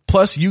fee.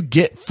 Plus you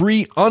get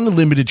free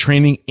unlimited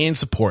training and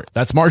support.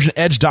 That's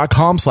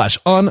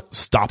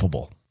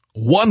marginedge.com/unstoppable.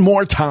 One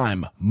more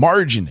time,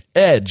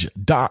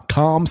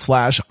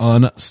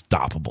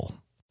 marginedge.com/unstoppable.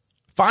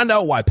 Find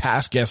out why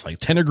past guests like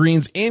Tender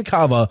Greens and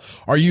Kava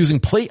are using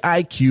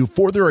PlayIQ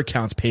for their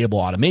accounts payable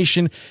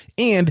automation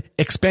and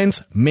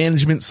expense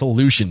management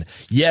solution.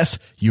 Yes,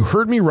 you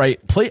heard me right.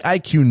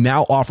 PlayIQ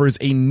now offers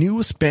a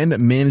new spend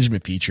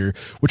management feature,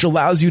 which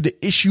allows you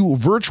to issue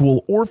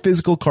virtual or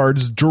physical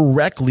cards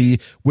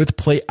directly with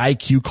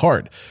PlayIQ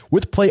Card.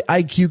 With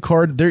PlayIQ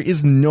Card, there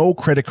is no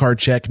credit card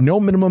check, no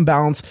minimum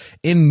balance,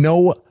 and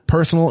no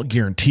personal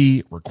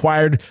guarantee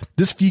required.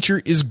 This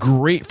feature is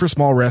great for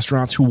small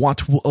restaurants who want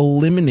to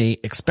eliminate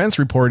expense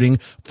reporting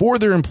for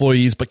their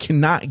employees but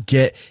cannot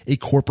get a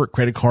corporate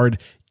credit card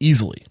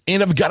easily.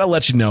 And I've got to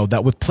let you know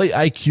that with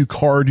PlayIQ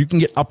Card, you can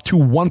get up to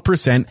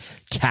 1%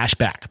 cash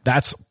back.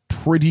 That's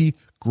pretty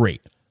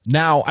great.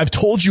 Now, I've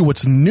told you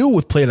what's new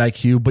with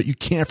PlayIQ, but you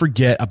can't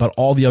forget about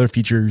all the other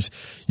features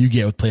you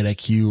get with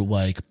PlayIQ,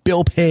 like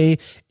bill pay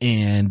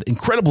and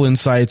incredible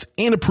insights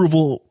and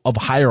approval of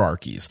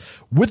hierarchies.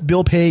 With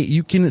bill pay,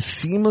 you can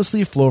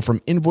seamlessly flow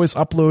from invoice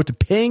upload to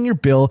paying your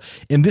bill,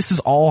 and this is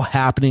all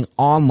happening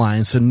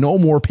online, so no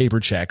more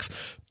paper checks.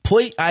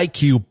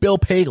 PlayIQ Bill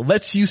Pay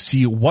lets you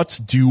see what's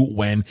due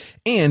when,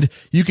 and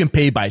you can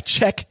pay by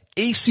check,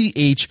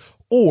 ACH,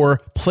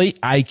 or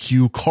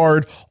PlayIQ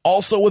Card.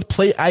 Also with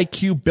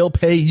PlayIQ Bill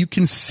Pay, you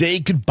can say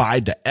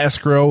goodbye to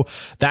escrow.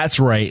 That's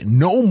right.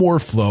 No more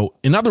float.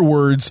 In other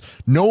words,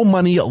 no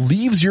money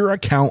leaves your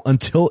account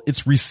until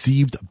it's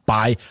received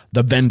by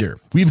the vendor.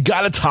 We've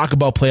got to talk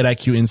about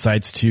PlayIQ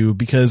Insights too,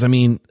 because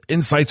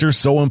insights are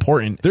so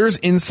important. There's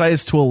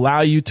insights to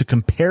allow you to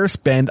compare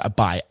spend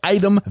by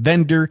item,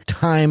 vendor,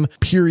 time,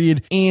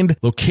 period, and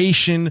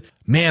location.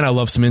 Man, I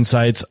love some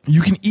insights.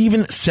 You can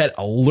even set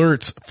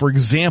alerts. For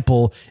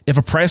example, if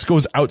a price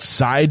goes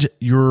outside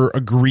your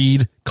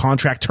agreed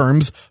contract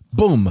terms,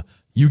 boom,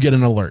 you get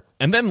an alert.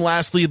 And then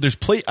lastly, there's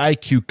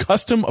PlayIQ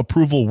custom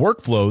approval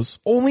workflows.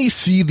 Only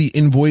see the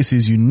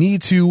invoices you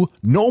need to,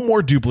 no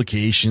more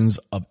duplications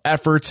of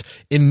efforts,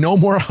 and no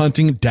more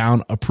hunting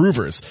down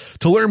approvers.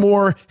 To learn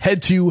more,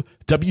 head to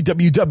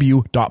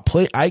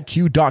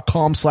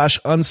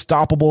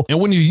www.playiq.com/unstoppable. And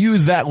when you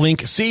use that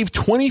link, save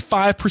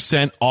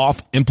 25%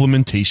 off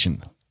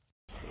implementation.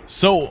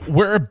 So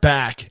we're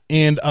back.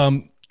 And,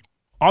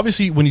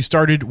 obviously, when you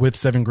started with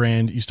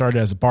 $7,000, you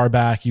started as a bar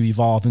back. You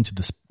evolved into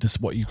this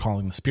what you're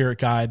calling the Spirit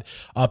Guide.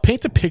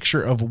 Paint a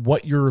picture of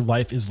what your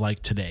life is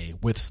like today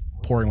with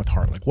Pouring with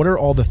Heart. Like, what are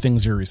all the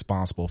things you're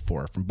responsible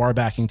for, from bar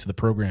backing to the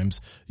programs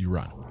you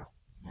run?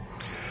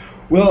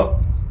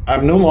 Well,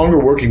 I'm no longer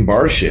working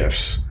bar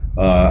shifts.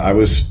 I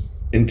was,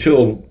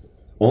 until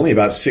only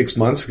about 7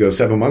 months ago,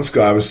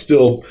 I was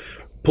still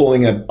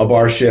pulling a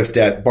bar shift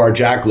at Bar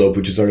Jackalope,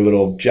 which is our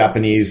little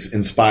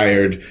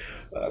Japanese-inspired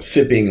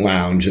sipping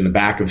lounge in the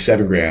back of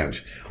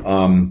 $7,000.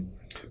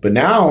 But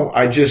now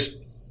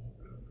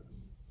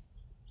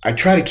I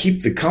try to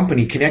keep the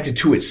company connected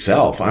to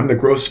itself. I'm the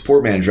growth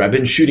support manager. I've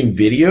been shooting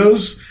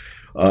videos.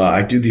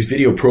 I do these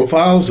video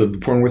profiles of the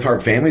Pouring with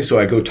Heart family. So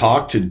I go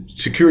talk to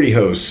security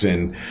hosts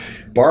and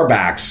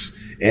barbacks,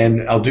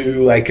 and I'll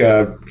do like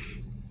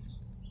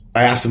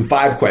I ask them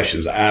 5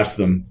 questions. I ask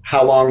them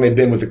how long they've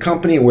been with the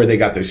company and where they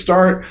got their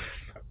start.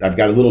 I've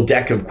got a little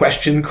deck of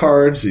question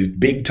cards, these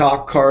big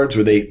talk cards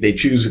where they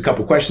choose a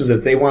couple questions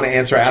that they want to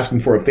answer. I ask them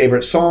for a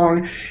favorite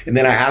song, and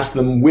then I ask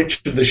them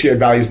which of the shared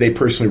values they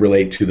personally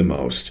relate to the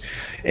most.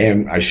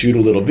 And I shoot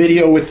a little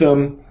video with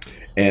them,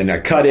 and I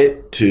cut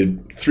it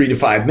to 3 to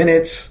 5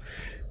 minutes.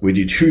 We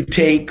do 2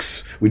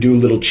 takes. We do a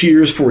little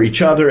cheers for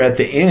each other at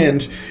the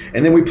end,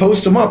 and then we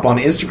post them up on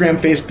Instagram,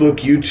 Facebook,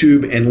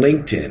 YouTube, and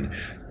LinkedIn.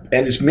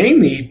 And it's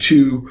mainly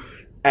to,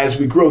 as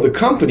we grow the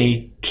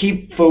company,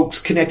 keep folks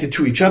connected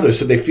to each other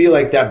so they feel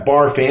like that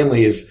bar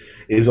family is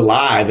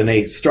alive, and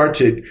they start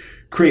to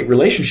create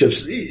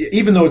relationships.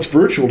 Even though it's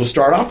virtual to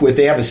start off with,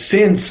 they have a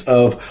sense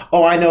of,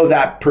 oh, I know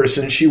that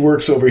person. She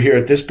works over here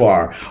at this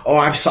bar. Oh,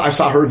 I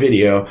saw her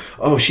video.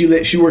 Oh, she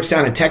works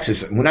down in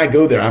Texas. When I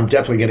go there, I'm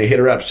definitely going to hit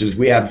her up because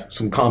we have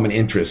some common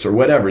interests or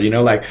whatever,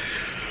 like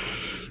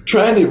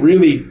trying to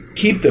really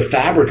keep the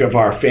fabric of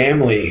our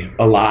family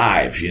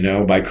alive,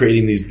 by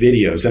creating these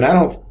videos. And I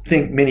don't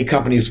think many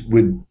companies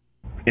would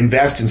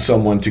invest in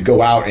someone to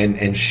go out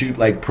and shoot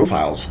like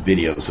profiles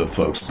videos of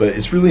folks, but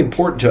it's really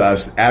important to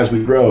us as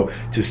we grow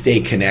to stay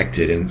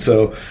connected. And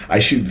so I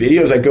shoot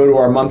videos. I go to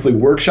our monthly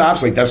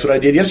workshops. Like that's what I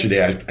did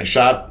yesterday.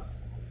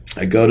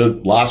 I go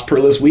to Las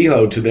Perlas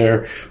WeHo to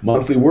their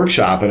monthly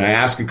workshop, and I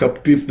ask a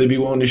couple people if they'd be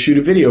willing to shoot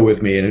a video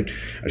with me, and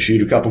I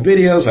shoot a couple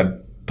videos. I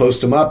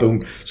post them up,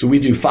 and so we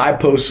do 5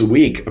 posts a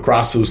week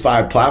across those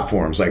 5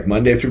 platforms, like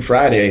Monday through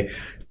Friday.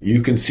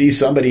 You can see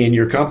somebody in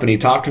your company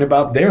talking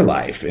about their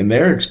life and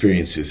their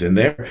experiences and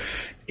their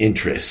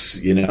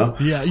interests, Yeah,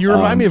 you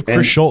remind me of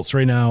Chris Schultz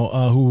right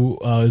now, who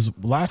is,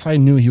 last I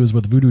knew, he was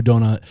with Voodoo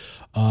Donut.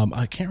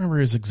 I can't remember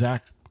his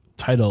exact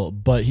title,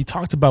 but he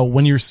talked about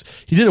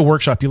he led a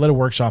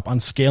workshop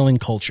on scaling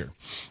culture.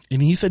 And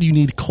he said you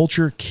need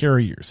culture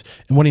carriers.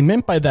 And what he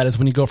meant by that is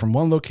when you go from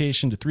 1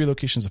 location to 3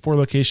 locations to 4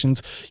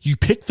 locations, you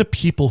pick the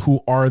people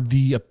who are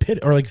the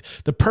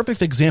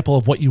perfect example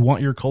of what you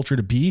want your culture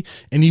to be.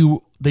 And you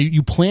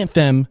plant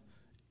them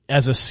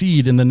as a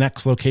seed in the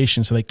next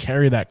location so they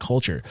carry that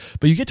culture.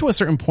 But you get to a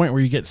certain point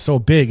where you get so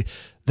big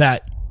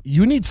that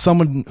you need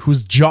someone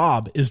whose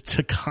job is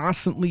to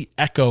constantly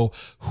echo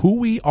who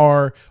we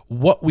are,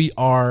 what we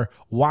are,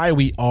 why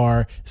we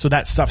are, so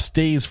that stuff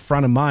stays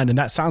front of mind. And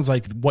that sounds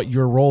like what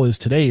your role is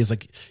today. Is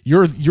like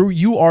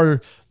you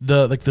are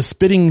the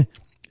spitting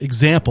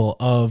example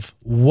of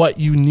what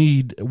you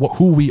need,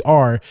 who we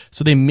are.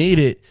 So they made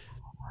it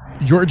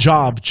your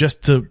job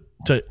just to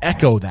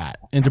echo that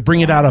and to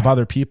bring it out of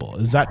other people.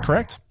 Is that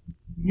correct?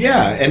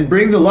 Yeah, and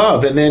bring the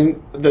love. And then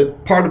the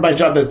part of my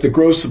job that the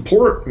growth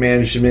support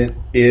management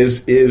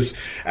is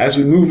as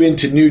we move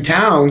into new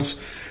towns,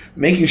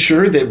 making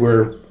sure that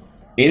we're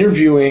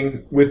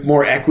interviewing with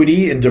more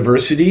equity and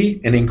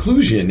diversity and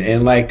inclusion,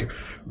 and like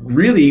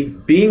really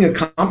being a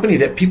company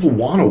that people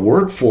want to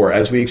work for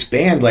as we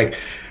expand. Like,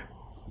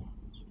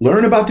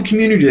 learn about the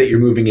community that you're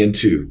moving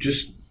into.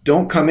 Just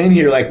don't come in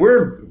here like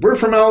we're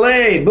from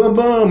LA, boom,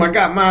 boom, I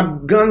got my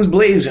guns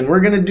blazing,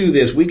 we're going to do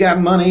this, we got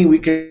money, we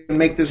can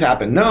make this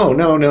happen. No.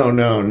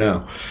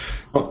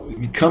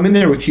 You come in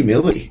there with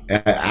humility.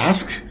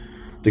 Ask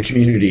the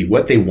community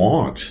what they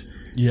want.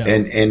 Yeah.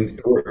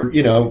 And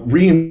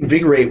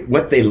reinvigorate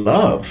what they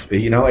love.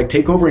 Like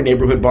take over a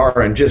neighborhood bar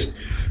and just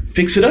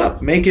fix it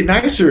up, make it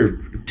nicer,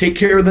 take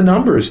care of the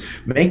numbers,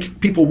 make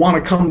people want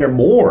to come there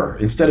more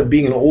instead of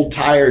being an old,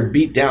 tired,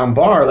 beat down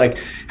bar. Like,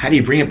 how do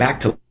you bring it back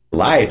to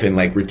life and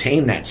like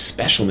retain that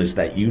specialness,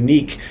 that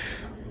unique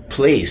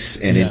place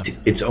and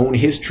its own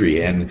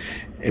history, and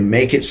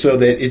make it so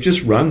that it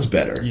just runs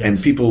better and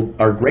people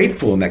are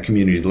grateful in that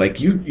community. Like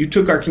you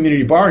took our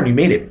community bar and you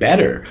made it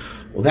better.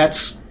 Well,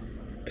 that's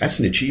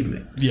an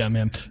achievement. Yeah,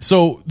 man.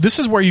 So this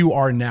is where you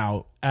are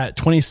now at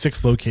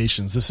 26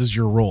 locations. This is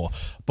your role,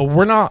 but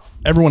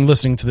everyone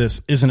listening to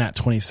this isn't at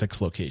 26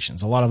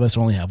 locations. A lot of us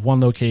only have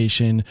 1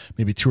 location,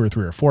 maybe 2 or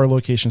 3 or 4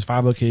 locations,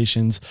 5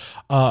 locations.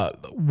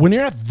 When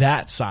you're at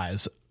that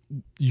size,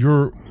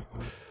 what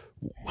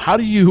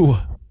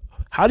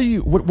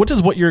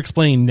does what you're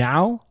explaining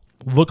now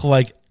look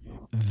like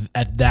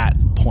at that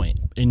point?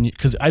 And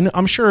cause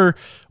I'm sure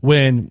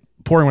when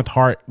Pouring with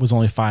Heart was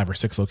only 5 or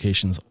 6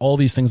 locations, all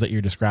these things that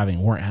you're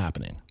describing weren't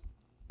happening.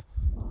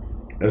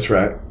 That's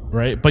right.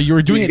 Right. But you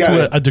were doing it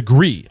to a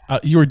degree.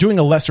 You were doing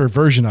a lesser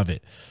version of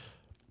it.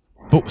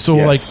 But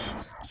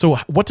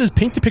what does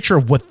paint the picture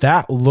of what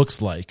that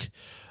looks like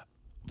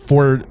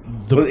for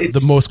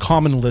the most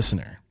common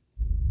listener?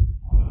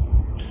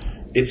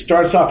 It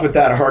starts off with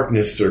that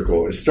Harkness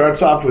circle. It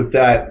starts off with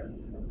that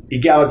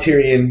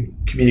egalitarian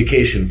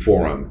communication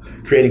forum,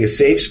 creating a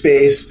safe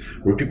space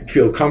where people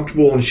feel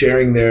comfortable in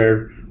sharing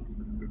that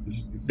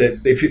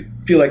they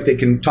feel like they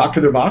can talk to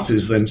their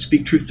bosses and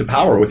speak truth to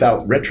power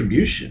without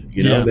retribution.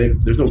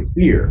 There's no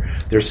fear.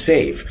 They're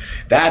safe.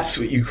 That's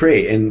what you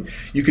create. And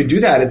you could do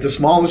that at the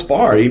smallest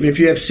bar, even if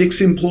you have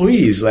 6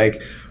 employees.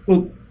 Like,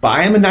 well,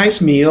 buy them a nice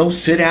meal,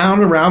 sit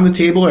down around the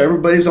table,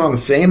 everybody's on the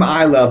same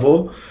eye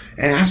level,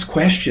 and ask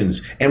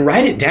questions and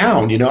write it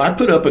down. I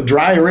put up a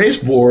dry erase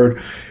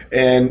board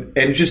and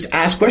just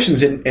ask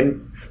questions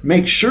and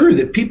make sure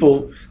that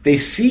people, they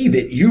see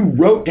that you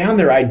wrote down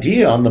their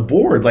idea on the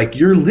board. Like,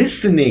 you're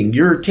listening,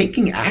 you're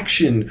taking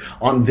action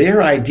on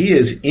their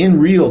ideas in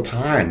real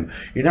time.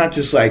 You're not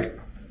just like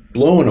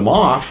blowing them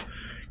off.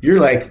 You're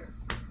like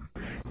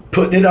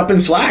putting it up in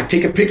Slack.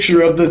 Take a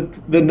picture of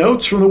the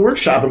notes from the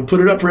workshop and put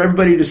it up for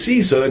everybody to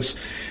see. So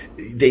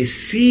they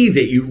see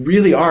that you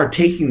really are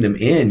taking them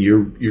in.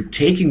 You're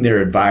taking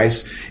their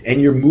advice and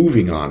you're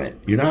moving on it.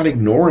 You're not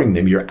ignoring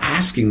them. You're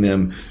asking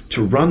them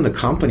to run the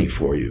company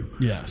for you.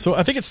 Yeah. So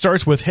I think it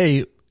starts with,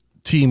 hey,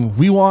 team,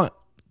 we want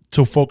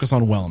to focus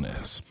on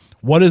wellness.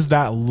 What does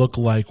that look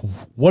like?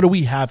 What do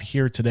we have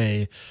here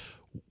today?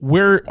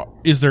 Where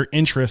is there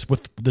interest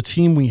with the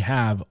team we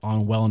have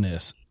on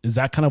wellness? Is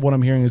that kind of what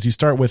I'm hearing? Is you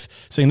start with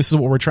saying, this is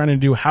what we're trying to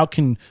do. How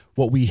can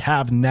what we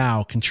have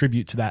now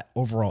contribute to that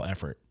overall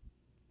effort?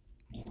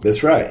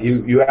 That's right.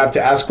 You have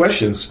to ask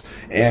questions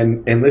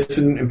and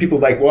listen. And people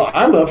are like, well,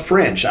 I love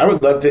French. I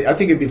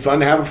think it'd be fun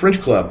to have a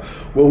French club.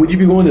 Well, would you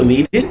be willing to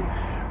lead it?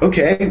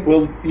 Okay.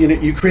 Well,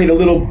 you create a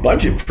little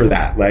budget for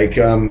that. Like,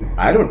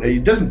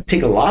 it doesn't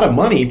take a lot of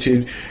money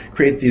to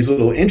create these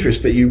little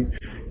interests, but you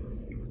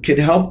can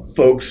help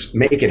folks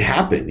make it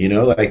happen,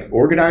 like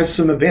organize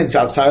some events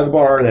outside of the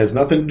bar that has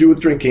nothing to do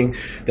with drinking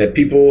that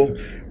people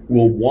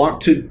will want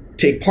to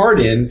take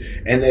part in,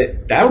 and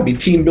that'll be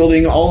team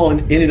building all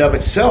in and of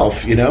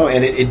itself,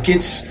 and it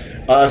gets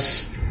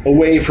us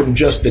away from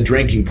just the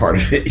drinking part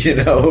of it,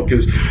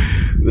 because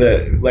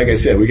like I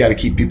said, we got to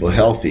keep people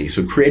healthy.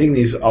 So creating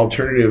these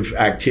alternative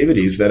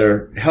activities that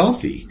are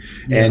healthy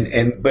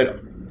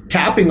but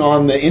tapping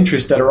on the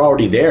interests that are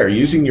already there,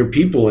 using your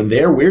people and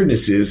their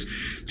weirdnesses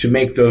to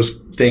make those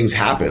things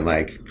happen.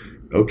 Like,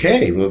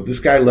 okay, well, this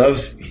guy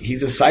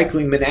he's a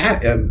cycling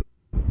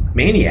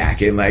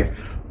maniac, and like,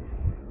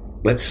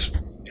 let's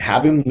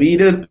have him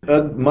lead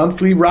a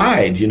monthly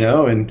ride,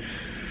 and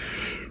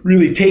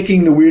really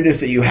taking the weirdness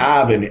that you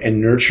have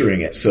and nurturing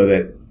it so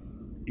that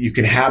you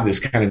can have this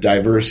kind of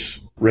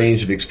diverse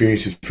range of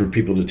experiences for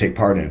people to take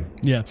part in.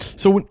 Yeah.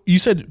 So when you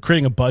said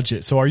creating a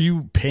budget, so are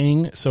you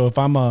paying? So if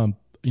I'm a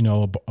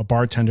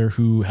bartender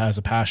who has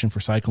a passion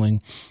for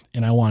cycling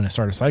and I want to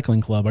start a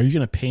cycling club, are you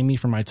going to pay me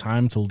for my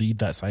time to lead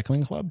that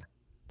cycling club?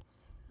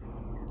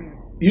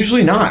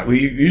 Usually not.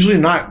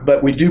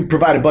 But we do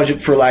provide a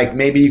budget for, like,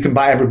 maybe you can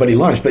buy everybody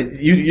lunch, but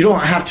you don't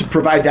have to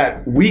provide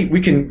that.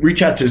 We can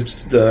reach out to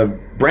the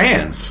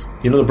brands.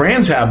 The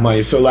brands have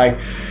money. So, like,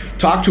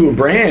 talk to a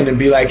brand and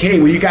be like, hey,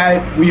 will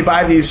you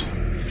buy these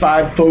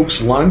 5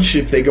 folks lunch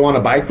if they go on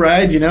a bike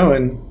ride,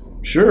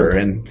 and sure.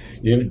 And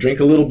drink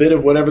a little bit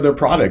of whatever their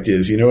product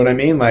is. You know what I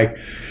mean? Like,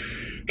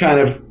 kind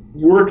of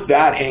work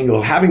that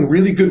angle. Having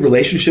really good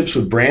relationships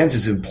with brands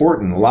is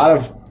important. A lot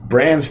of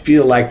brands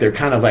feel like they're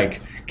kind of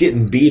like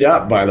getting beat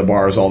up by the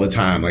bars all the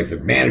time. Like, the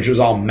manager's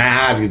all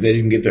mad because they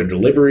didn't get their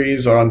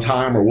deliveries on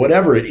time or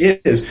whatever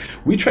it is.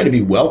 We try to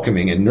be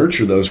welcoming and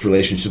nurture those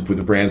relationships with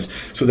the brands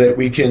so that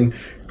we can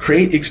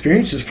create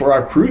experiences for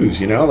our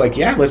crews. Like,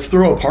 yeah, let's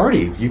throw a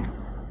party. You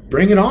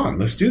bring it on.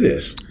 Let's do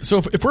this. So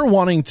if we're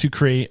wanting to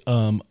create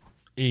a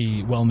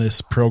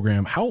wellness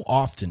program, how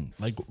often?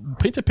 Like,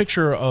 paint a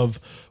picture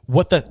of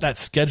what that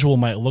schedule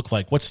might look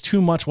like. What's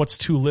too much? What's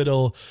too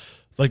little?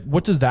 Like,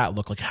 what does that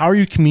look like? How are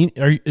you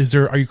are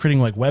you creating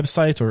like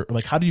websites, or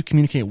like, how do you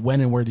communicate when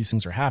and where these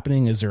things are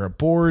happening? Is there a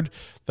board?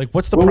 Like,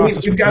 what's the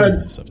process?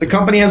 The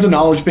company has a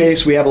knowledge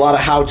base. We have a lot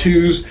of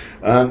how-tos.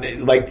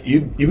 Like,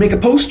 you make a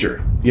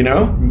poster,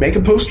 make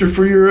a poster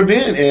for your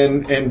event,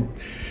 and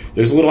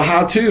there's a little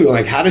how-to,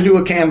 like how to do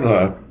a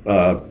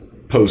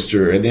Canva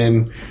poster, and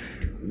then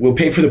we'll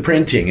pay for the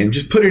printing and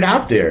just put it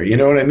out there. You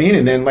know what I mean?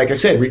 And then, like I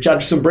said, reach out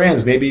to some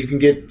brands. Maybe you can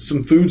get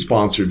some food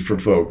sponsored for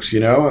folks,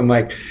 and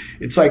like,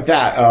 it's like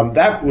that.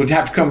 That would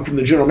have to come from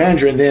the general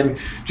manager, and then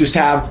just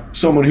have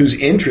someone whose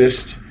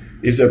interest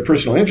is their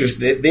personal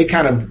interest. They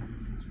kind of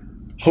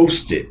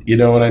host it. You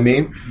know what I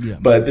mean? Yeah.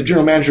 But the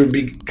general manager would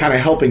be kind of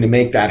helping to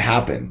make that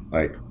happen.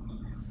 Like,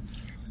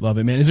 love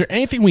it, man. Is there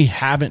anything we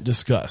haven't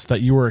discussed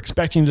that you were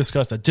expecting to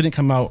discuss that didn't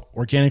come out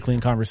organically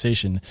in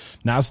conversation?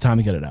 Now's the time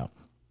to get it out.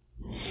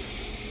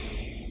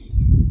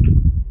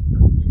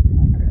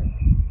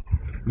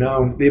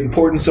 No, the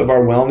importance of our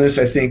wellness,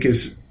 I think,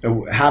 is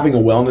having a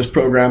wellness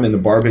program in the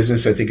bar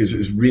business, I think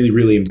is really,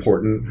 really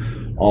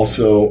important.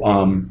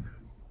 Also,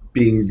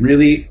 being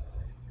really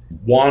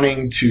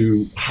wanting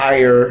to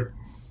hire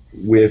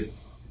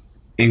with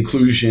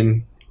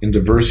inclusion and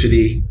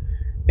diversity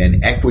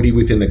and equity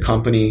within the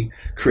company,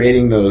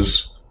 creating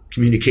those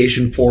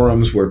communication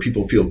forums where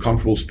people feel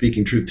comfortable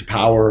speaking truth to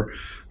power.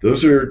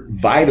 Those are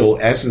vital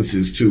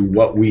essences to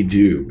what we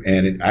do.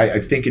 And I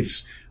think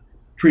it's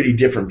pretty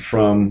different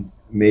from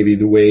maybe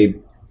the way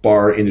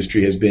bar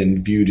industry has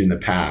been viewed in the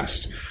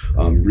past.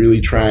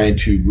 Really trying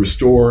to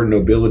restore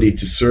nobility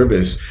to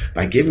service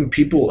by giving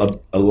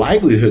people a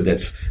livelihood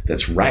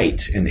that's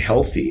right and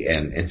healthy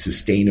and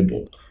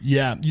sustainable.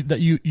 Yeah,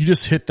 you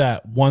just hit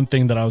that one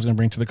thing that I was going to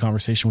bring to the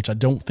conversation, which I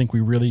don't think we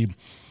really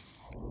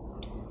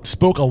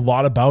spoke a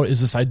lot about,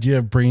 is this idea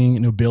of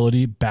bringing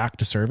nobility back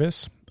to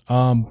service.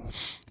 When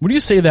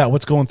you say that,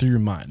 what's going through your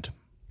mind?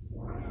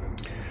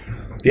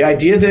 the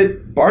idea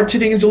that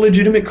bartending is a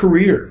legitimate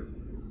career,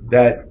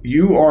 that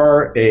you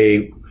are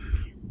a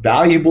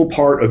valuable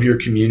part of your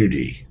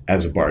community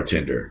as a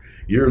bartender.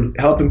 You're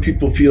helping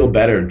people feel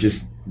better,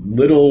 just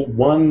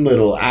one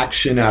little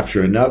action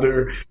after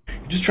another.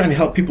 You're just trying to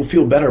help people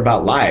feel better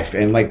about life.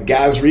 And like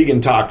Gaz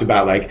Regan talked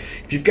about, like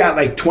if you've got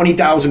like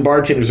 20,000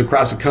 bartenders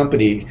across the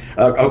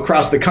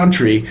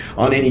country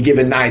on any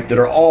given night that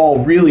are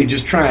all really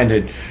just trying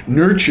to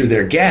nurture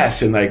their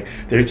guests, and like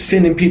they're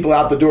sending people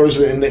out the doors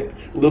and a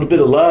little bit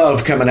of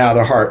love coming out of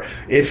their heart.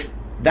 If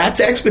that's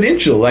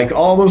exponential, like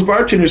all those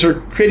bartenders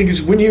are creating,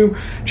 because when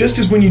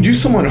you do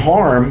someone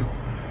harm,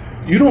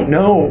 you don't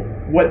know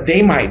what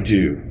they might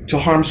do to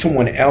harm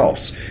someone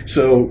else.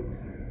 So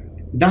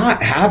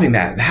not having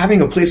that,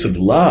 having a place of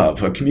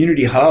love, a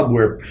community hub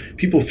where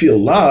people feel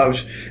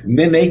loved, and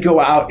then they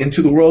go out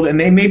into the world and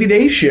maybe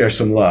they share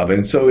some love.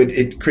 And so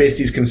it creates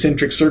these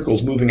concentric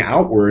circles moving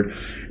outward,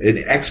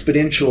 an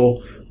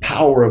exponential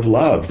power of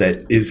love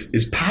that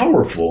is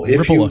powerful.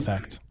 If Ripple you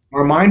effect.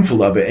 Are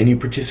mindful of it and you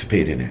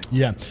participate in it.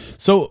 Yeah.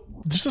 So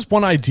there's this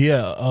one idea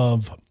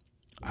of,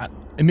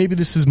 and maybe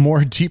this is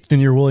more deep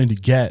than you're willing to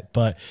get,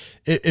 but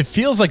it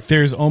feels like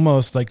there's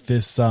almost like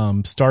this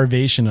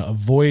starvation, a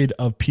void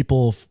of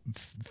people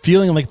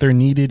feeling like they're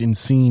needed and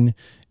seen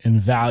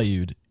and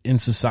valued in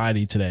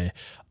society today.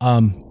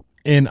 And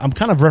I'm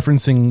kind of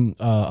referencing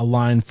a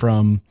line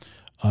from,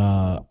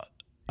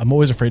 I'm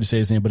always afraid to say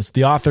his name, but it's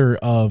the author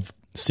of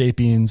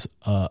Sapiens,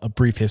 A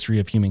Brief History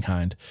of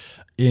Humankind.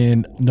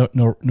 In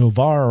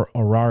Novar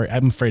Harari,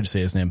 I'm afraid to say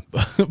his name,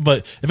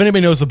 but if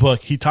anybody knows the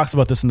book, he talks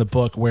about this in the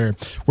book where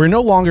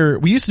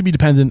we used to be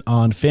dependent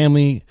on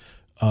family,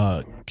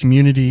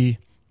 community,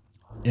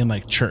 and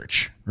like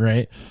church,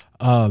 right?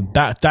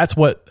 That's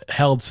what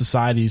held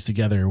societies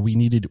together. We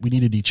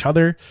needed each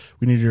other,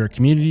 we needed our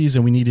communities,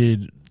 and we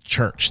needed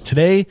church.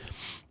 Today,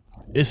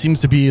 it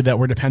seems to be that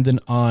we're dependent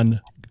on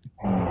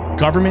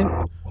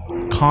government,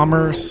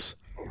 commerce,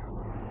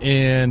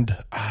 and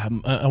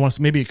I want to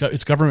say maybe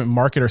it's government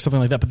market or something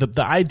like that. But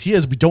the idea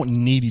is we don't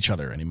need each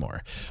other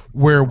anymore,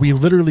 where we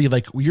literally,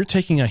 like, you're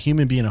taking a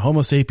human being, a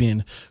Homo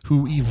sapien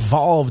who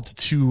evolved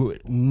to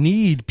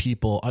need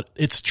people,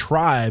 its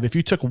tribe. If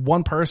you took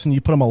one person,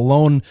 you put them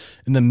alone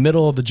in the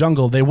middle of the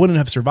jungle, they wouldn't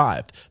have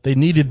survived. They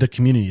needed the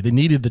community. They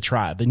needed the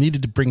tribe. They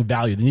needed to bring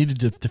value. They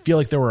needed to feel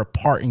like they were a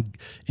part in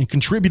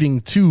contributing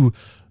to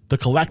the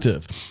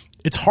collective.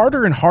 It's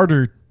harder and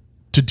harder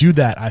to do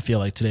that, I feel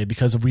like, today,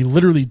 because we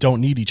literally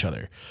don't need each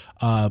other.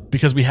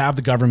 Because we have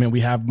the government, we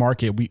have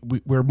market,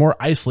 we're more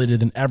isolated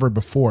than ever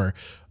before.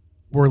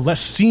 We're less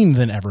seen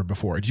than ever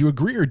before. Do you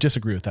agree or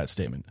disagree with that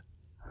statement?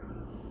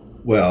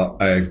 Well,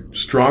 I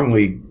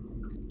strongly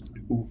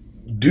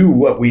do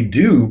what we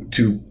do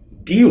to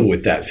deal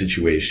with that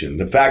situation.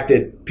 The fact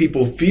that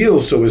people feel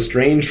so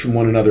estranged from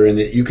one another, and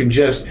that you can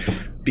just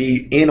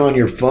be in on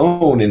your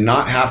phone and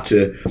not have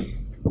to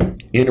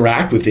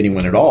interact with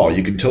anyone at all.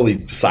 You can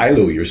totally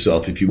silo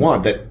yourself if you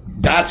want.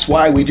 That's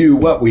why we do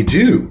what we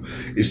do,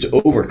 is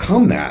to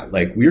overcome that.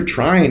 Like, we're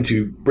trying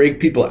to break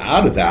people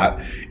out of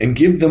that and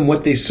give them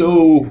what they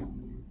so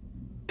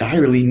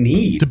direly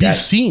need. To be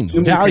seen,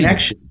 valued.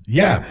 Connection.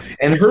 Yeah.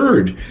 And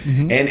heard,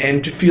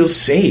 and to feel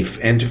safe,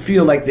 and to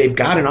feel like they've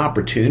got an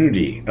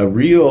opportunity, a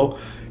real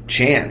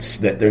chance,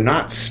 that they're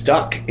not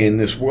stuck in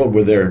this world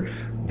where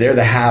they're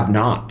the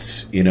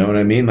have-nots. You know what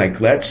I mean? Like,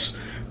 let's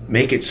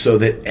make it so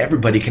that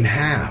everybody can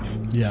have.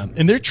 Yeah.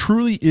 And there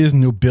truly is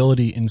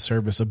nobility in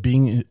service, of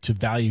being to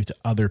value to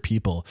other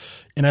people.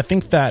 And I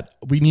think that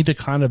we need to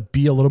kind of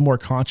be a little more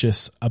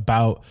conscious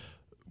about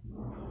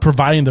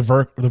providing the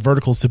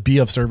verticals to be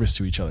of service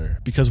to each other,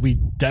 because we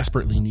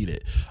desperately need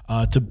it,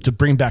 to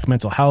bring back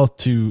mental health,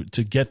 to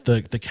get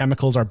the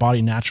chemicals our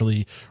body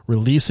naturally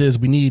releases.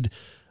 We need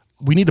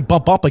to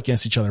bump up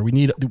against each other. We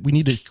need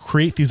to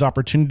create these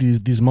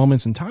opportunities, these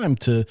moments in time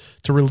to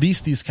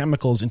release these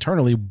chemicals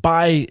internally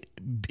by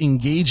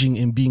engaging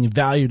in being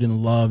valued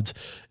and loved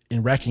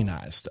and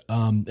recognized.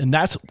 And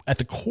that's at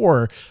the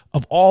core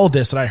of all of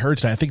this that I heard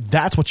today. I think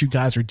that's what you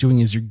guys are doing,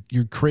 is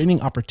you're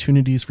creating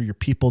opportunities for your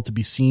people to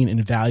be seen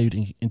and valued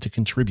and to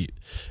contribute.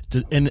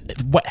 And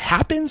what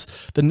happens,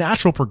 the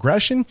natural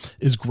progression,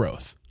 is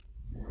growth.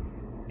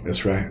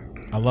 That's right.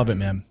 I love it,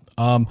 man.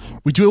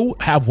 We do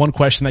have one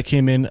question that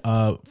came in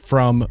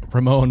from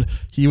Ramon.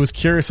 He was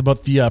curious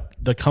about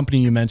the company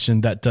you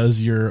mentioned that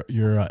does your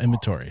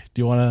inventory.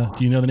 Do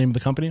you know the name of the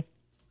company?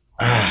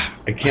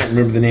 I can't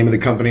remember the name of the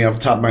company off the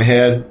top of my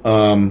head.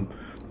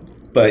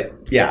 But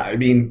yeah, I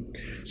mean,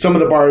 some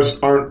of the bars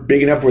aren't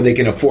big enough where they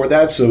can afford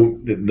that. So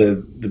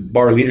the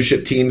bar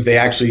leadership teams, they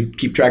actually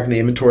keep track of the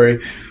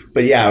inventory.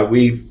 But yeah,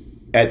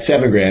 at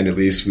 $7,000 at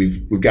least,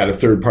 we've got a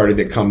third party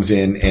that comes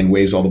in and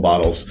weighs all the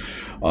bottles.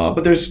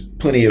 But there's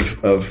plenty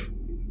of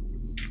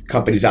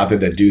companies out there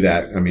that do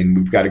that. I mean,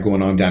 we've got it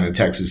going on down in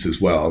Texas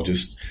as well.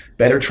 Just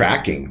better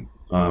tracking.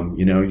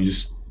 You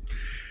just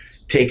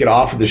take it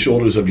off of the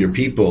shoulders of your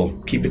people,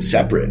 keep it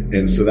separate.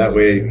 And so that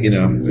way,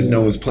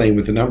 no one's playing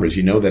with the numbers.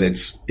 You know that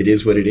it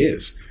is what it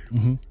is.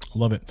 Mm-hmm.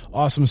 Love it.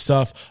 Awesome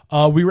stuff.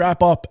 We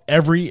wrap up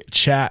every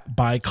chat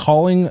by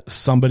calling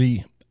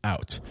somebody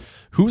out,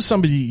 who's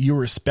somebody you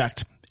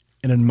respect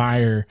and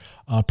admire,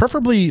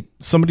 preferably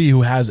somebody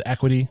who has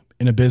equity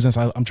in a business?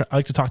 I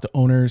like to talk to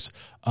owners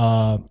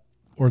or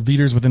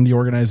leaders within the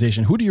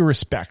organization. Who do you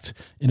respect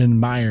and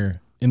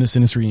admire in this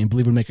industry and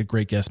believe would make a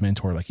great guest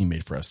mentor like you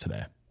made for us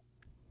today?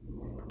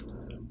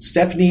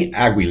 Stephanie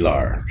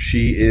Aguilar.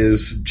 She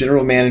is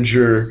general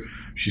manager.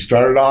 She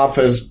started off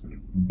as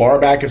bar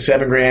back at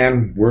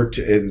 $7,000, worked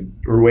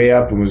her way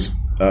up and was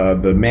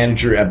the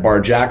manager at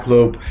Bar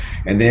Jackalope,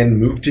 and then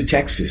moved to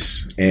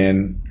Texas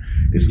and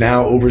is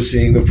now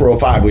overseeing the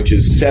 405, which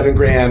is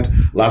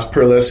 $7,000, Las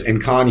Perlas,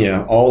 and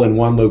Kanya, all in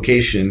one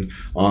location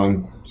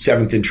on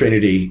 7th and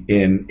Trinity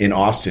in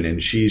Austin.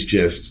 And she's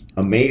just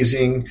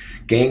amazing,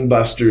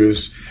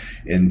 gangbusters,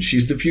 and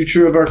she's the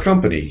future of our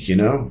company. You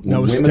know,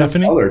 now, women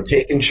Stephanie of color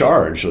taking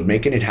charge of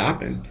making it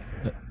happen.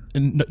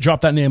 And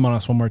drop that name on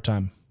us one more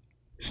time.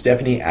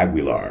 Stephanie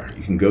Aguilar.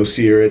 You can go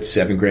see her at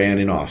 $7,000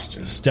 in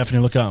Austin. Stephanie,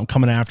 look out. I'm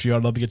coming after you.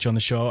 I'd love to get you on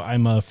the show.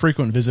 I'm a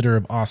frequent visitor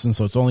of Austin,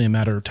 so it's only a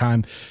matter of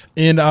time.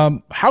 And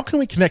how can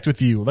we connect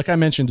with you? Like I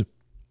mentioned,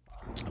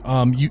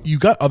 you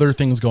got other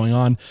things going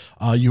on.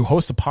 You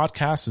host a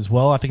podcast as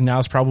well. I think now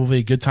is probably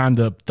a good time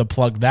to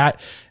plug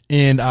that.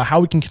 And how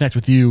we can connect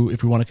with you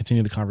if we want to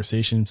continue the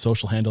conversation,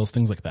 social handles,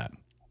 things like that.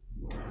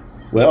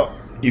 Well,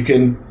 you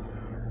can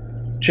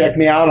check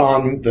me out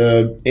on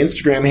the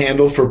Instagram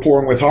handle for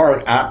Pouring with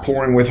Heart, at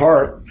Pouring with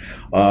Heart.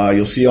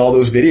 You'll see all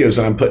those videos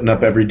that I'm putting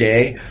up every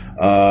day.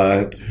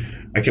 I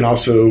can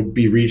also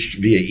be reached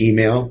via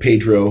email,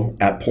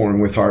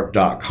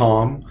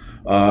 pedro@pouringwithheart.com.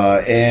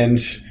 And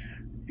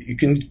you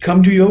can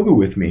come do yoga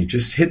with me.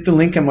 Just hit the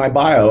link in my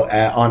bio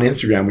on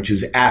Instagram, which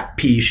is at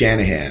P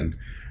Shanahan.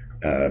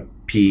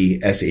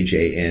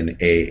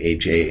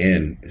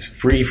 PSHANAHAN. It's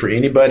free for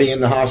anybody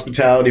in the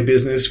hospitality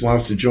business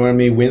wants to join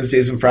me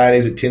Wednesdays and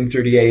Fridays at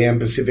 10:30 a.m.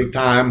 Pacific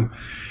time.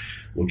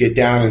 We'll get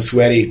down and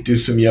sweaty, do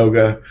some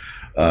yoga.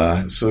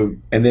 And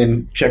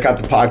then check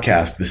out the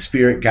podcast, the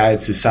Spirit Guide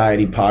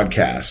Society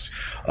podcast.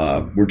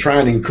 We're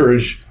trying to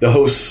encourage the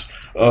hosts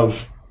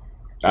of,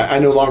 I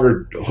no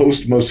longer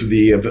host most of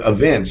the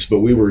events,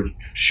 but we were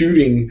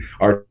shooting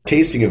our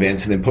tasting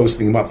events and then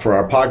posting them up for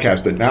our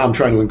podcast. But now I'm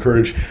trying to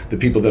encourage the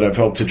people that I've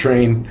helped to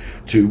train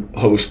to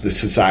host the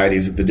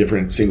societies at the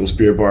different single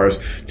spirit bars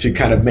to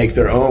kind of make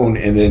their own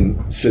and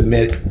then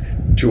submit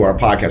to our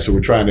podcast. So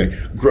we're trying to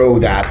grow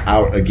that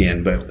out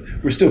again, but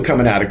we're still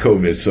coming out of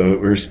COVID. So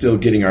we're still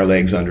getting our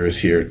legs under us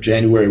here.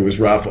 January was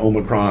rough.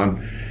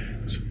 Omicron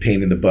was a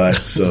pain in the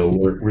butt. So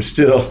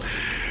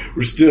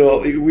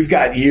we've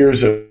got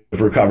years of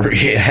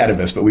recovery ahead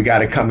of us, but we got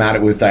to come at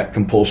it with that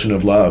compulsion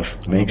of love.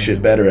 Make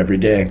shit better every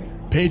day.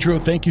 Pedro,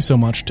 thank you so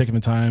much for taking the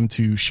time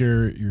to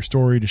share your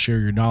story, to share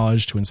your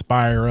knowledge, to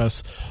inspire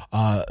us.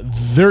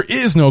 There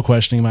is no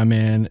questioning, my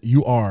man.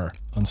 You are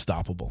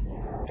unstoppable.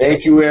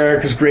 Thank you,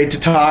 Eric. It's great to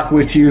talk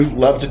with you.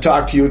 Love to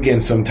talk to you again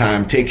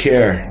sometime. Take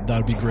care. That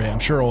would be great. I'm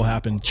sure it will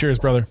happen. Cheers,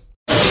 brother.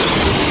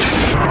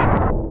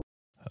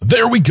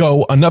 There we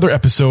go. Another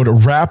episode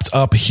wrapped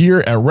up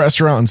here at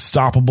Restaurant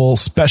Unstoppable.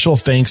 Special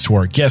thanks to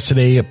our guest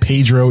today,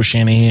 Pedro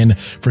Shanahan,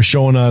 for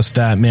showing us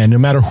that, man, no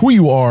matter who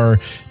you are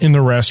in the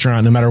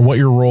restaurant, no matter what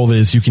your role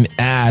is, you can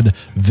add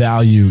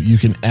value. You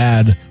can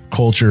add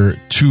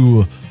culture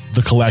to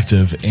the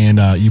collective. And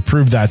you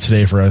proved that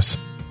today for us.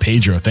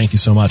 Pedro, thank you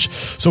so much.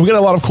 So we got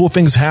a lot of cool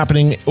things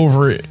happening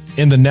over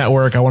in the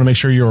network I want to make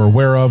sure you're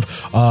aware of.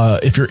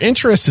 If you're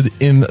interested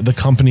in the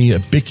company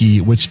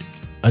Bicky, which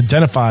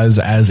identifies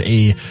as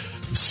a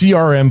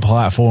CRM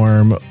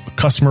platform,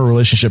 customer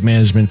relationship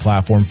management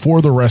platform for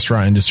the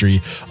restaurant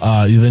industry,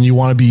 then you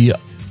want to be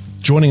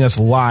joining us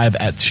live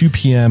at 2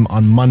 p.m.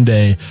 on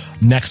Monday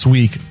next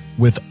week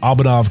with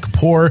Abhinav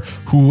Kapoor,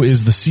 who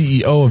is the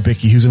CEO of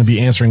Bicky, who's going to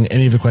be answering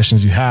any of the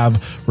questions you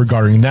have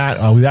regarding that.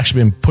 We've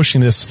actually been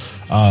pushing this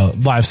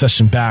live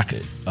session back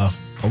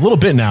a little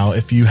bit now.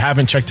 If you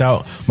haven't checked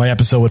out my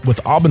episode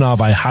with Abhinav,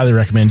 I highly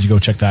recommend you go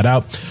check that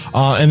out.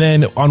 And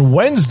then on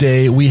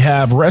Wednesday, we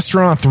have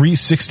Restaurant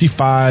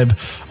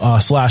 365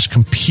 /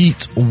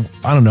 Compete.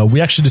 I don't know.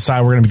 We actually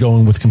decided we're going to be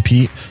going with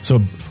Compete. So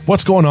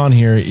what's going on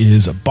here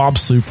is Bob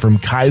Sloop from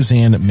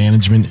Kaizen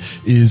Management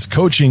is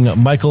coaching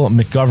Michael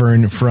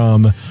McGovern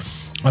from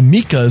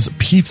Amika's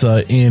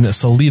Pizza in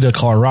Salida,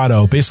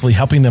 Colorado, basically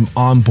helping them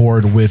on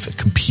board with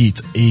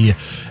Compete, a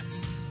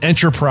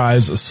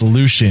enterprise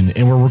solution.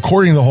 And we're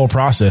recording the whole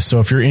process. So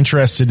if you're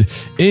interested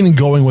in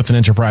going with an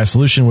enterprise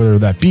solution, whether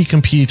that be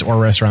Compete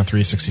or Restaurant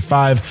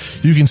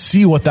 365, you can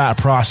see what that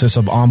process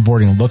of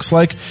onboarding looks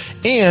like.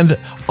 And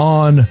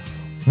on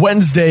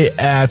Wednesday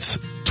at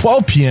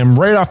 12 p.m.,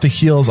 right off the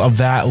heels of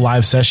that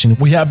live session,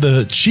 we have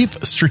the Chief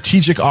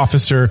Strategic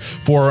Officer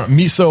for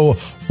Miso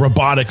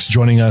Robotics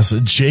joining us,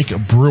 Jake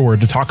Brewer,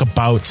 to talk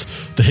about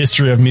the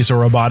history of Miso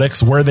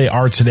Robotics, where they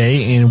are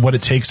today, and what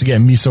it takes to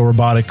get Miso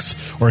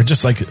Robotics, or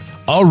just like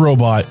a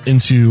robot,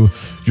 into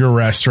your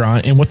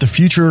restaurant, and what the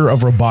future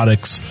of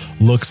robotics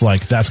looks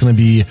like. That's going to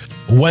be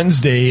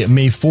Wednesday,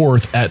 May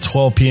 4th at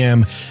 12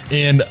 p.m.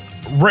 And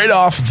right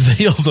off the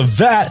heels of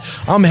that,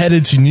 I'm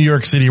headed to New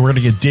York City. We're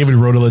going to get David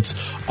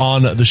Rodolitz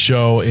on the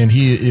show, and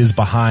he is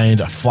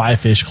behind Fly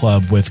Fish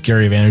Club with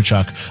Gary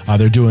Vaynerchuk.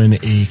 They're doing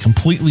a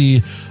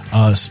completely,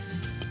 I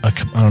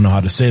don't know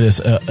how to say this.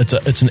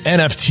 It's an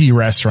NFT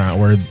restaurant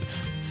where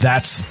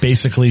that's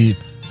basically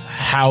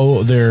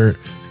how they're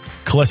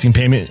collecting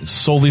payment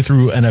solely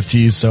through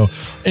NFTs. So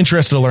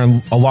interested to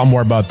learn a lot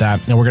more about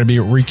that. And we're going to be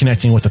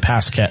reconnecting with the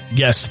past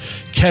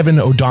guest, Kevin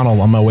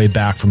O'Donnell, on my way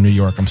back from New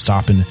York. I'm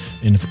stopping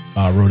in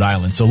Rhode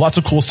Island. So lots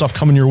of cool stuff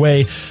coming your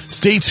way.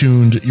 Stay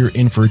tuned. You're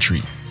in for a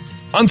treat.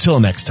 Until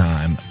next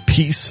time,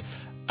 peace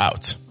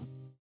out.